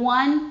like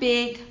one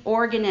big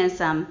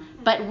organism,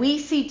 but we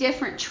see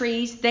different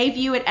trees. They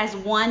view it as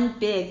one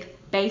big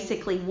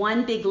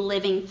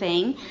living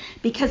thing,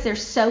 because they're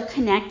so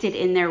connected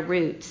in their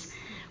roots.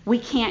 We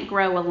can't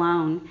grow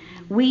alone.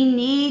 We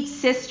need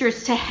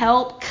sisters to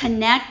help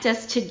connect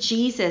us to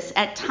Jesus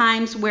at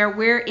times where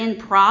we're in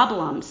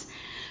problems.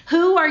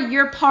 Who are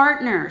your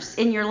partners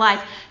in your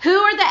life? Who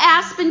are the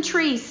aspen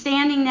trees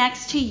standing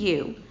next to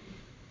you?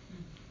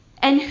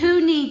 And who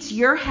needs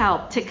your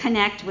help to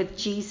connect with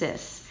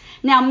Jesus?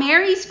 Now,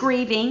 Mary's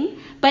grieving,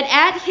 but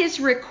at his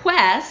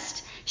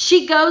request,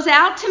 she goes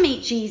out to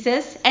meet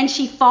Jesus, and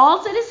she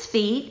falls at his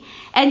feet,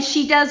 and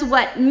she does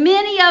what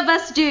many of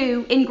us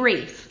do in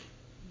grief.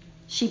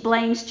 She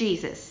blames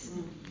Jesus.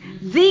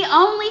 The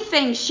only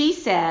thing she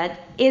said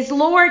is,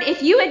 Lord,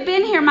 if you had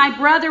been here, my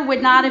brother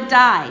would not have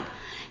died.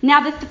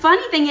 Now, the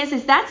funny thing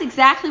is that's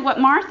exactly what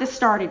Martha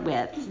started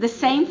with, the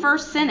same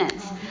first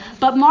sentence.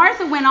 But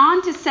Martha went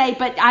on to say,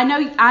 but I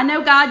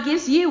know God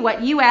gives you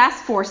what you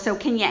ask for, so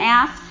can you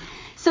ask?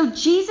 So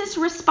Jesus'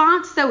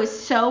 response, though,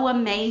 is so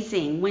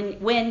amazing.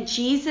 When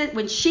Jesus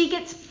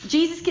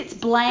gets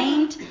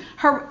blamed,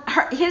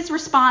 his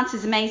response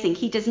is amazing.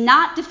 He does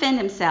not defend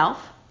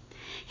himself.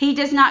 He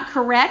does not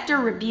correct or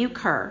rebuke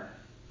her.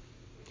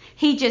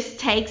 He just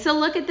takes a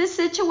look at the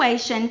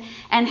situation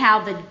and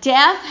how the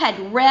death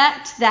had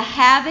wreaked the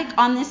havoc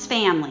on this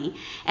family.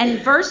 And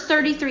in verse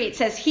 33, it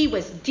says, he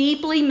was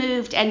deeply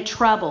moved and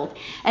troubled.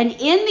 And in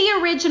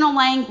the original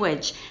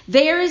language,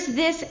 there is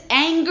this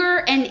anger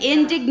and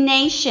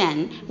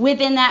indignation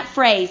within that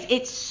phrase.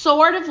 It's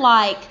sort of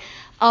like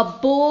a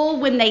bull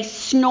when they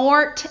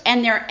snort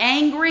and they're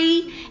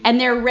angry and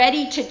they're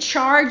ready to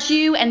charge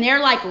you and they're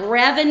like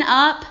revving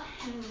up.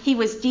 He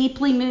was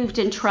deeply moved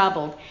and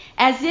troubled.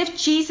 as if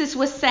Jesus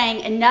was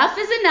saying, enough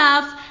is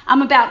enough.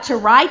 I'm about to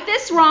right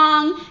this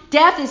wrong.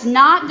 Death is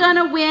not going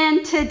to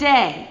win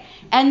today.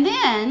 And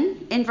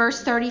then in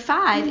verse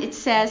 35, it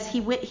says he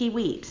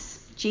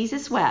weeps.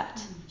 Jesus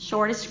wept.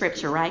 Shortest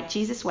scripture, right?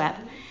 Jesus wept.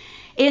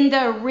 In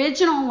the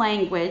original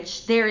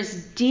language, there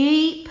is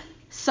deep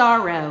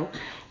sorrow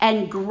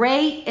and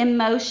great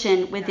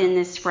emotion within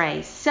this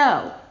phrase.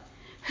 So,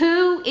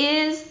 who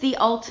is the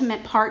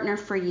ultimate partner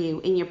for you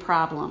in your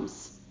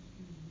problems?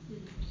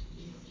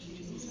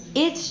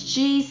 It's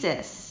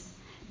Jesus.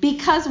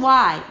 Because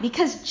why?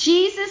 Because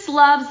Jesus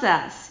loves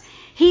us.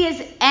 He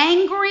is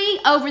angry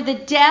over the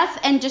death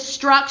and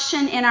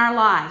destruction in our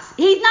lives.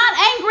 He's not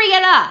angry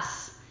at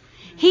us.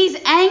 He's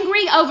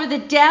angry over the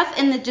death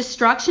and the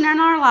destruction in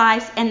our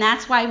lives, and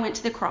that's why he went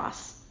to the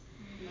cross.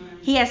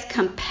 He has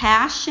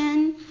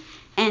compassion,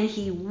 and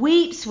he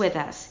weeps with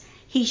us.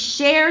 He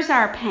shares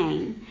our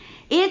pain.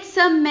 It's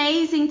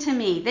amazing to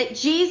me that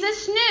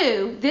Jesus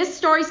knew this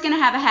story's going to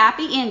have a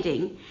happy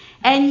ending,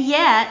 and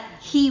yet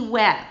he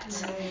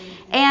wept.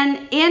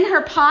 And in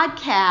her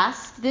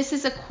podcast, this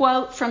is a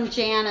quote from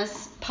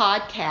Jana's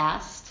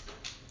podcast.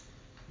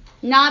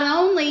 Not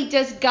only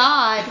does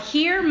God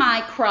hear my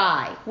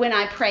cry when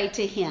I pray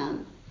to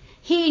him,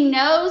 he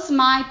knows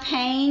my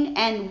pain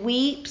and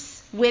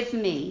weeps with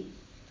me.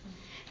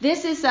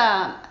 This is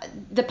the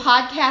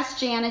podcast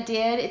Jana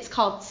did. It's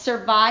called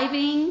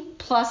Surviving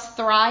plus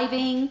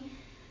Thriving,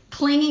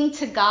 Clinging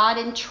to God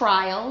in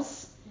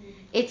Trials.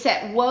 It's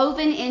at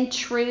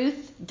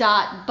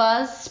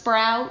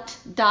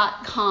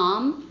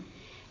wovenintruth.buzzsprout.com.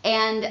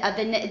 And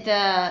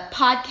the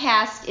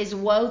podcast is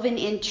Woven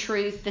in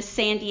Truth. The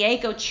San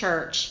Diego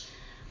church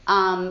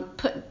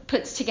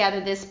puts together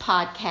this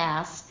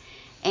podcast.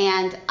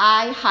 And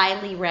I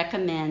highly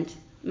recommend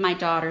my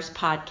daughter's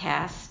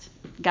podcast.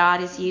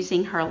 God is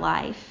using her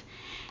life.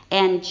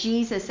 And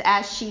Jesus,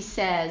 as she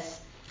says,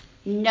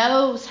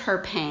 knows her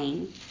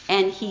pain,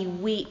 and he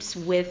weeps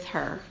with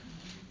her.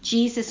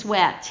 Jesus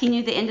wept. He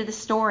knew the end of the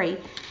story.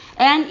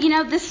 And,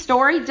 this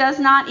story does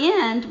not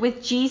end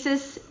with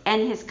Jesus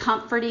and his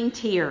comforting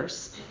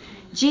tears.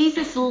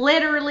 Jesus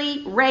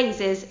literally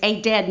raises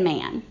a dead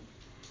man.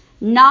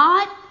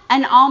 Not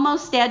an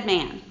almost dead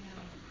man.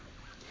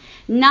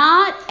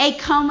 Not a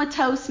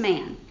comatose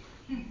man.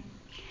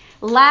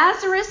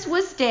 Lazarus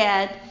was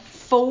dead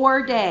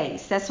 4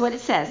 days. That's what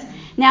it says.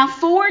 Now,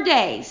 4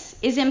 days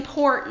is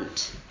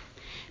important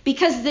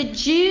because the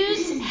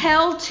Jews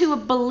held to a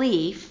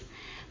belief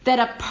that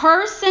a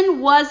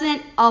person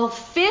wasn't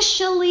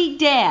officially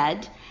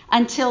dead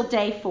until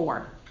day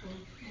 4.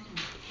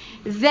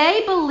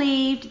 They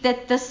believed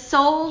that the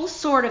soul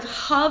sort of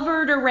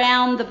hovered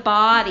around the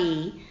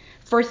body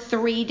for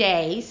 3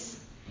 days,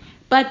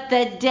 but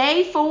the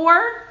day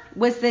 4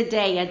 was the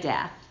day of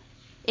death.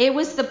 It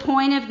was the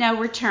point of no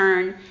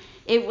return.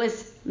 It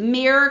was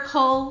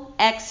miracle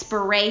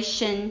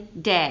expiration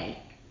day.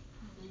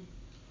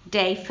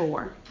 Day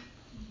 4.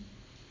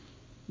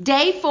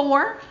 Day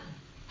 4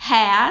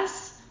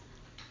 has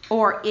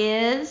or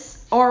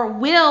is or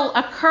will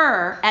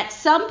occur at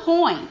some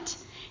point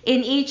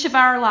in each of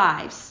our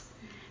lives.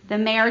 The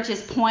marriage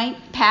is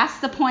past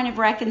the point of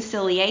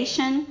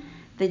reconciliation.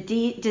 The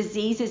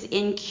disease is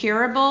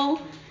incurable.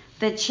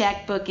 The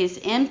checkbook is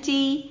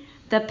empty.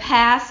 The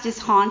past is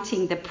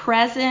haunting the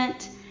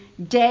present.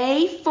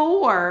 Day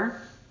 4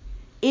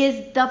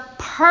 is the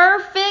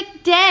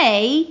perfect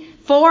day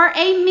for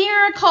a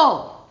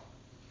miracle.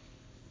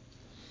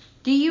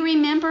 Do you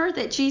remember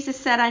that Jesus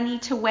said, I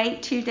need to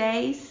wait 2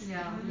 days?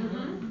 Yeah.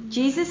 Mm-hmm.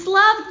 Jesus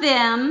loved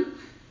them,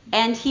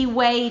 and he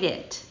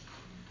waited.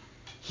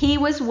 He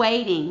was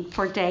waiting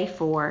for day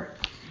 4.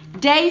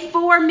 Day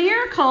 4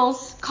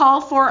 miracles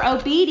call for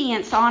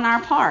obedience on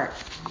our part.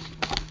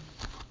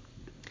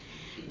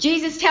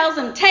 Jesus tells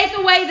them, take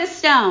away the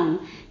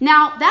stone.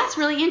 Now, that's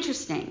really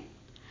interesting.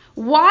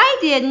 Why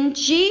didn't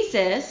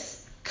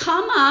Jesus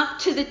come up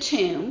to the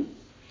tomb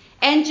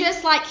and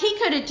just like he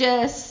could have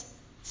just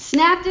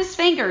snapped his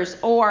fingers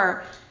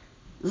or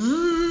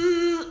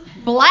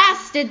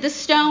blasted the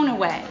stone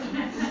away?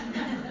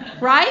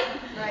 Right?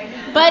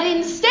 But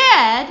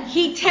instead,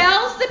 he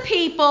tells the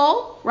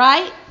people,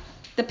 right?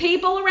 The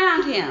people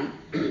around him,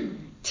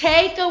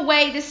 take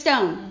away the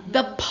stone.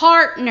 The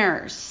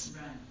partners.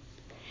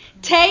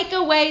 Take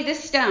away the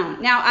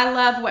stone. Now, I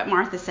love what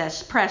Martha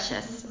says.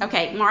 Precious.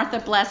 Okay, Martha,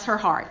 bless her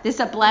heart. This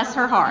is a bless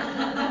her heart.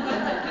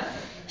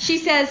 She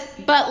says,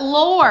 but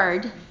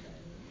Lord,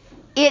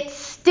 it's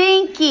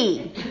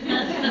stinky.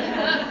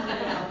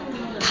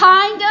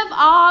 Kind of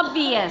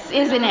obvious,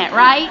 isn't it,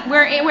 right?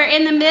 We're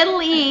in the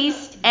Middle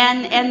East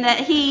and the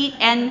heat,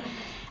 and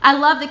I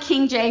love the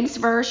King James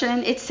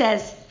Version. It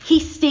says,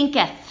 he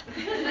stinketh.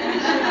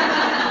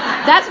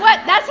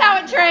 That's how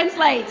it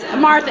translates,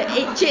 Martha.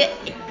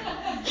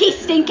 He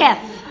stinketh.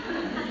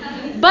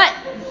 But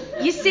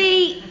you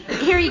see,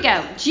 here you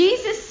go.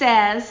 Jesus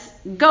says,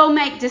 go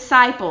make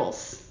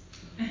disciples.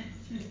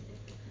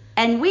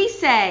 And we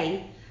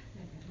say,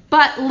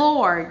 but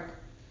Lord,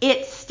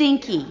 it's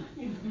stinky.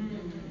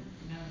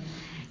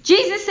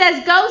 Jesus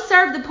says, go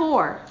serve the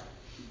poor.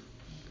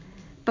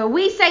 But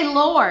we say,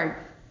 Lord,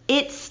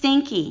 it's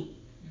stinky.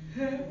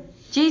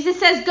 Jesus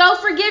says, go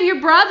forgive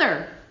your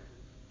brother.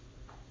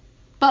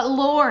 But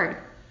Lord,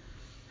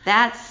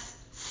 that's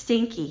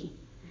stinky.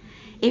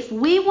 If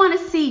we want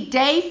to see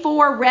day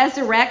 4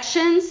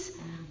 resurrections,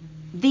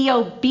 the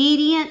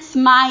obedience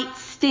might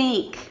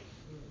stink.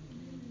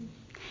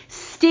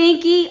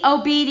 Stinky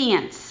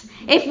obedience.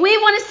 If we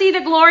want to see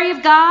the glory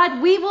of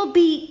God, we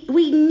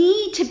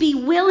need to be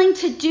willing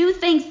to do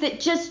things that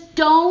just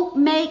don't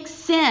make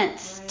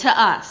sense to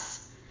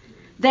us.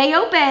 They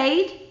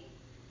obeyed.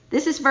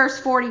 This is verse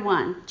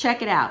 41.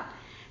 Check it out.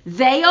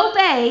 They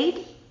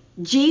obeyed.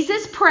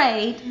 Jesus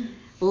prayed.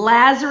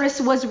 Lazarus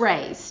was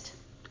raised.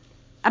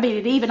 I mean,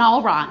 it even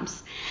all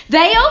rhymes.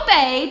 They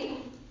obeyed.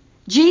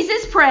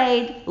 Jesus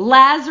prayed.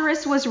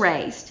 Lazarus was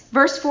raised.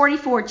 Verse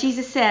 44,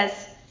 Jesus says,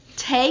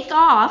 take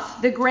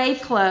off the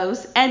grave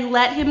clothes and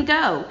let him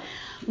go.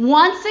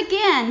 Once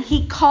again,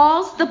 he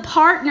calls the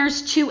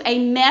partners to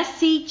a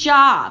messy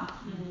job.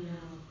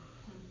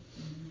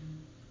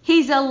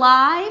 He's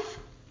alive,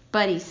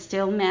 but he's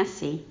still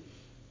messy.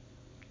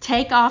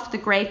 Take off the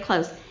grave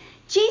clothes.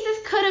 Jesus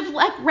could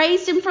have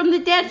raised him from the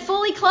dead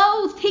fully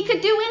clothed. He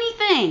could do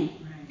anything.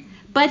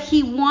 But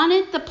he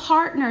wanted the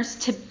partners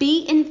to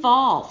be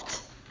involved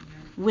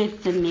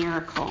with the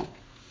miracle.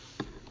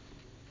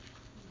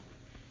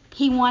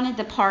 He wanted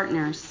the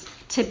partners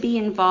to be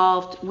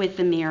involved with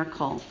the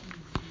miracle.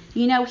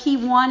 You know, he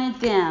wanted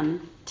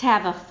them to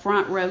have a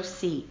front row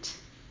seat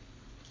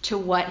to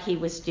what he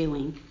was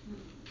doing.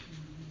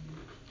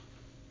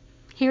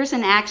 Here's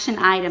an action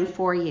item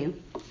for you.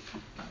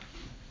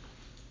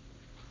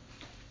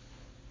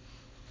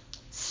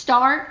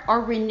 Start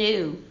or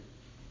renew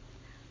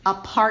a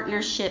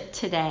partnership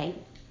today.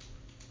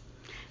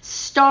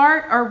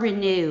 Start or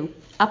renew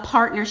a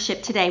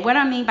partnership today. What do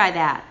I mean by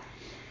that?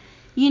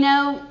 You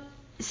know,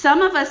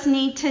 some of us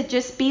need to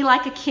just be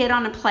like a kid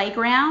on a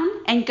playground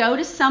and go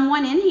to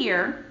someone in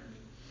here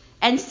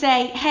and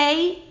say,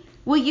 hey,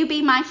 will you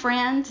be my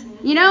friend?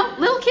 You know,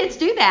 little kids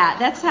do that.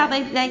 That's how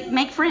they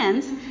make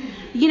friends.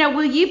 You know,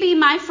 will you be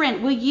my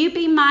friend? Will you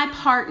be my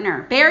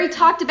partner? Barry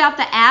talked about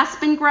the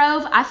aspen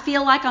grove. I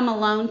feel like I'm a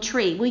lone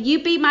tree. Will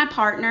you be my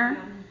partner?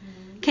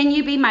 Can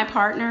you be my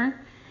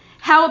partner?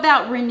 How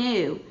about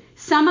renew?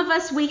 Some of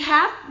us, we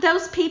have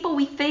those people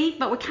we think,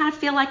 but we kind of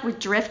feel like we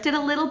drifted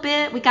a little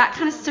bit. We got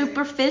kind of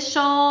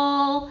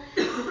superficial.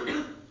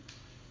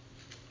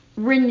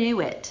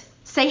 Renew it.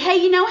 Say, hey,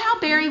 you know how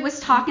Barry was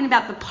talking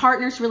about the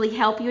partners really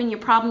help you in your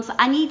problems?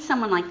 I need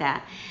someone like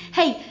that.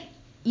 Hey,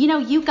 you know,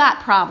 you got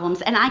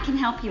problems, and I can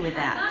help you with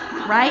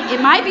that, right? It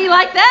might be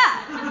like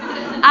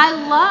that. I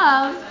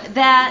love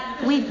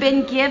that we've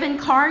been given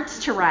cards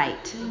to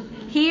write.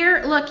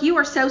 Here, look, you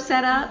are so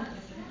set up.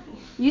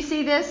 You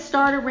see this?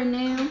 Start or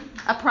renew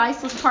a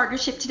priceless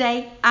partnership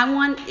today.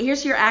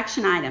 Here's your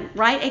action item.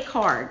 Write a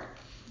card.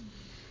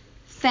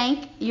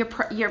 Thank your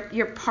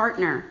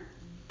partner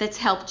that's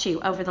helped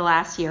you over the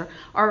last year.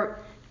 Or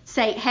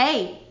say,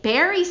 hey,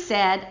 Barry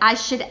said I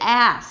should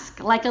ask,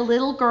 like a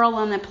little girl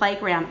on the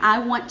playground. I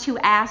want to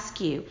ask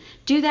you.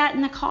 Do that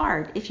in the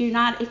card if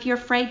you're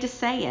afraid to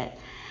say it.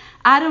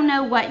 I don't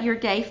know what your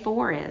day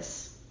 4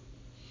 is.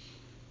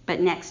 But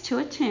next to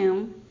a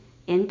tomb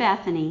in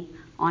Bethany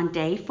on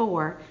day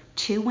 4,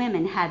 2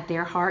 women had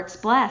their hearts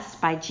blessed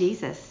by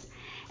Jesus.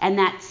 And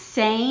that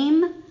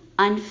same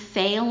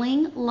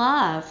unfailing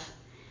love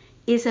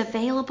is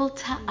available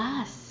to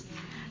us.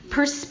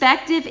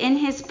 Perspective in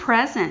his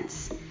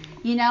presence.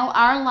 You know,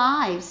 our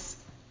lives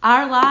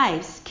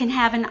can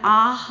have an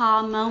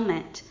aha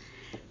moment.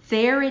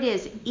 There it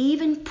is.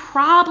 Even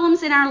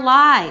problems in our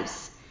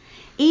lives,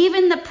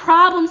 even the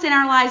problems in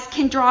our lives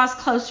can draw us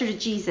closer to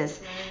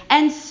Jesus.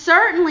 And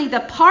certainly the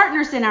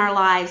partners in our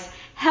lives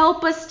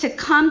help us to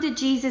come to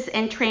Jesus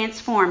and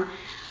transform.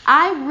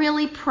 I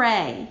really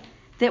pray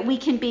that we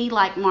can be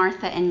like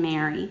Martha and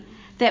Mary,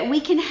 that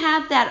we can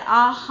have that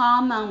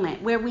aha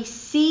moment where we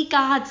see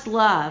God's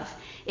love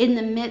in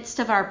the midst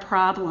of our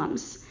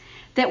problems,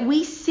 that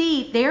we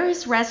see there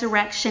is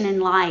resurrection in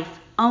life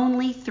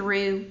only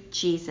through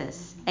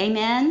Jesus.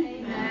 Amen?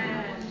 Amen.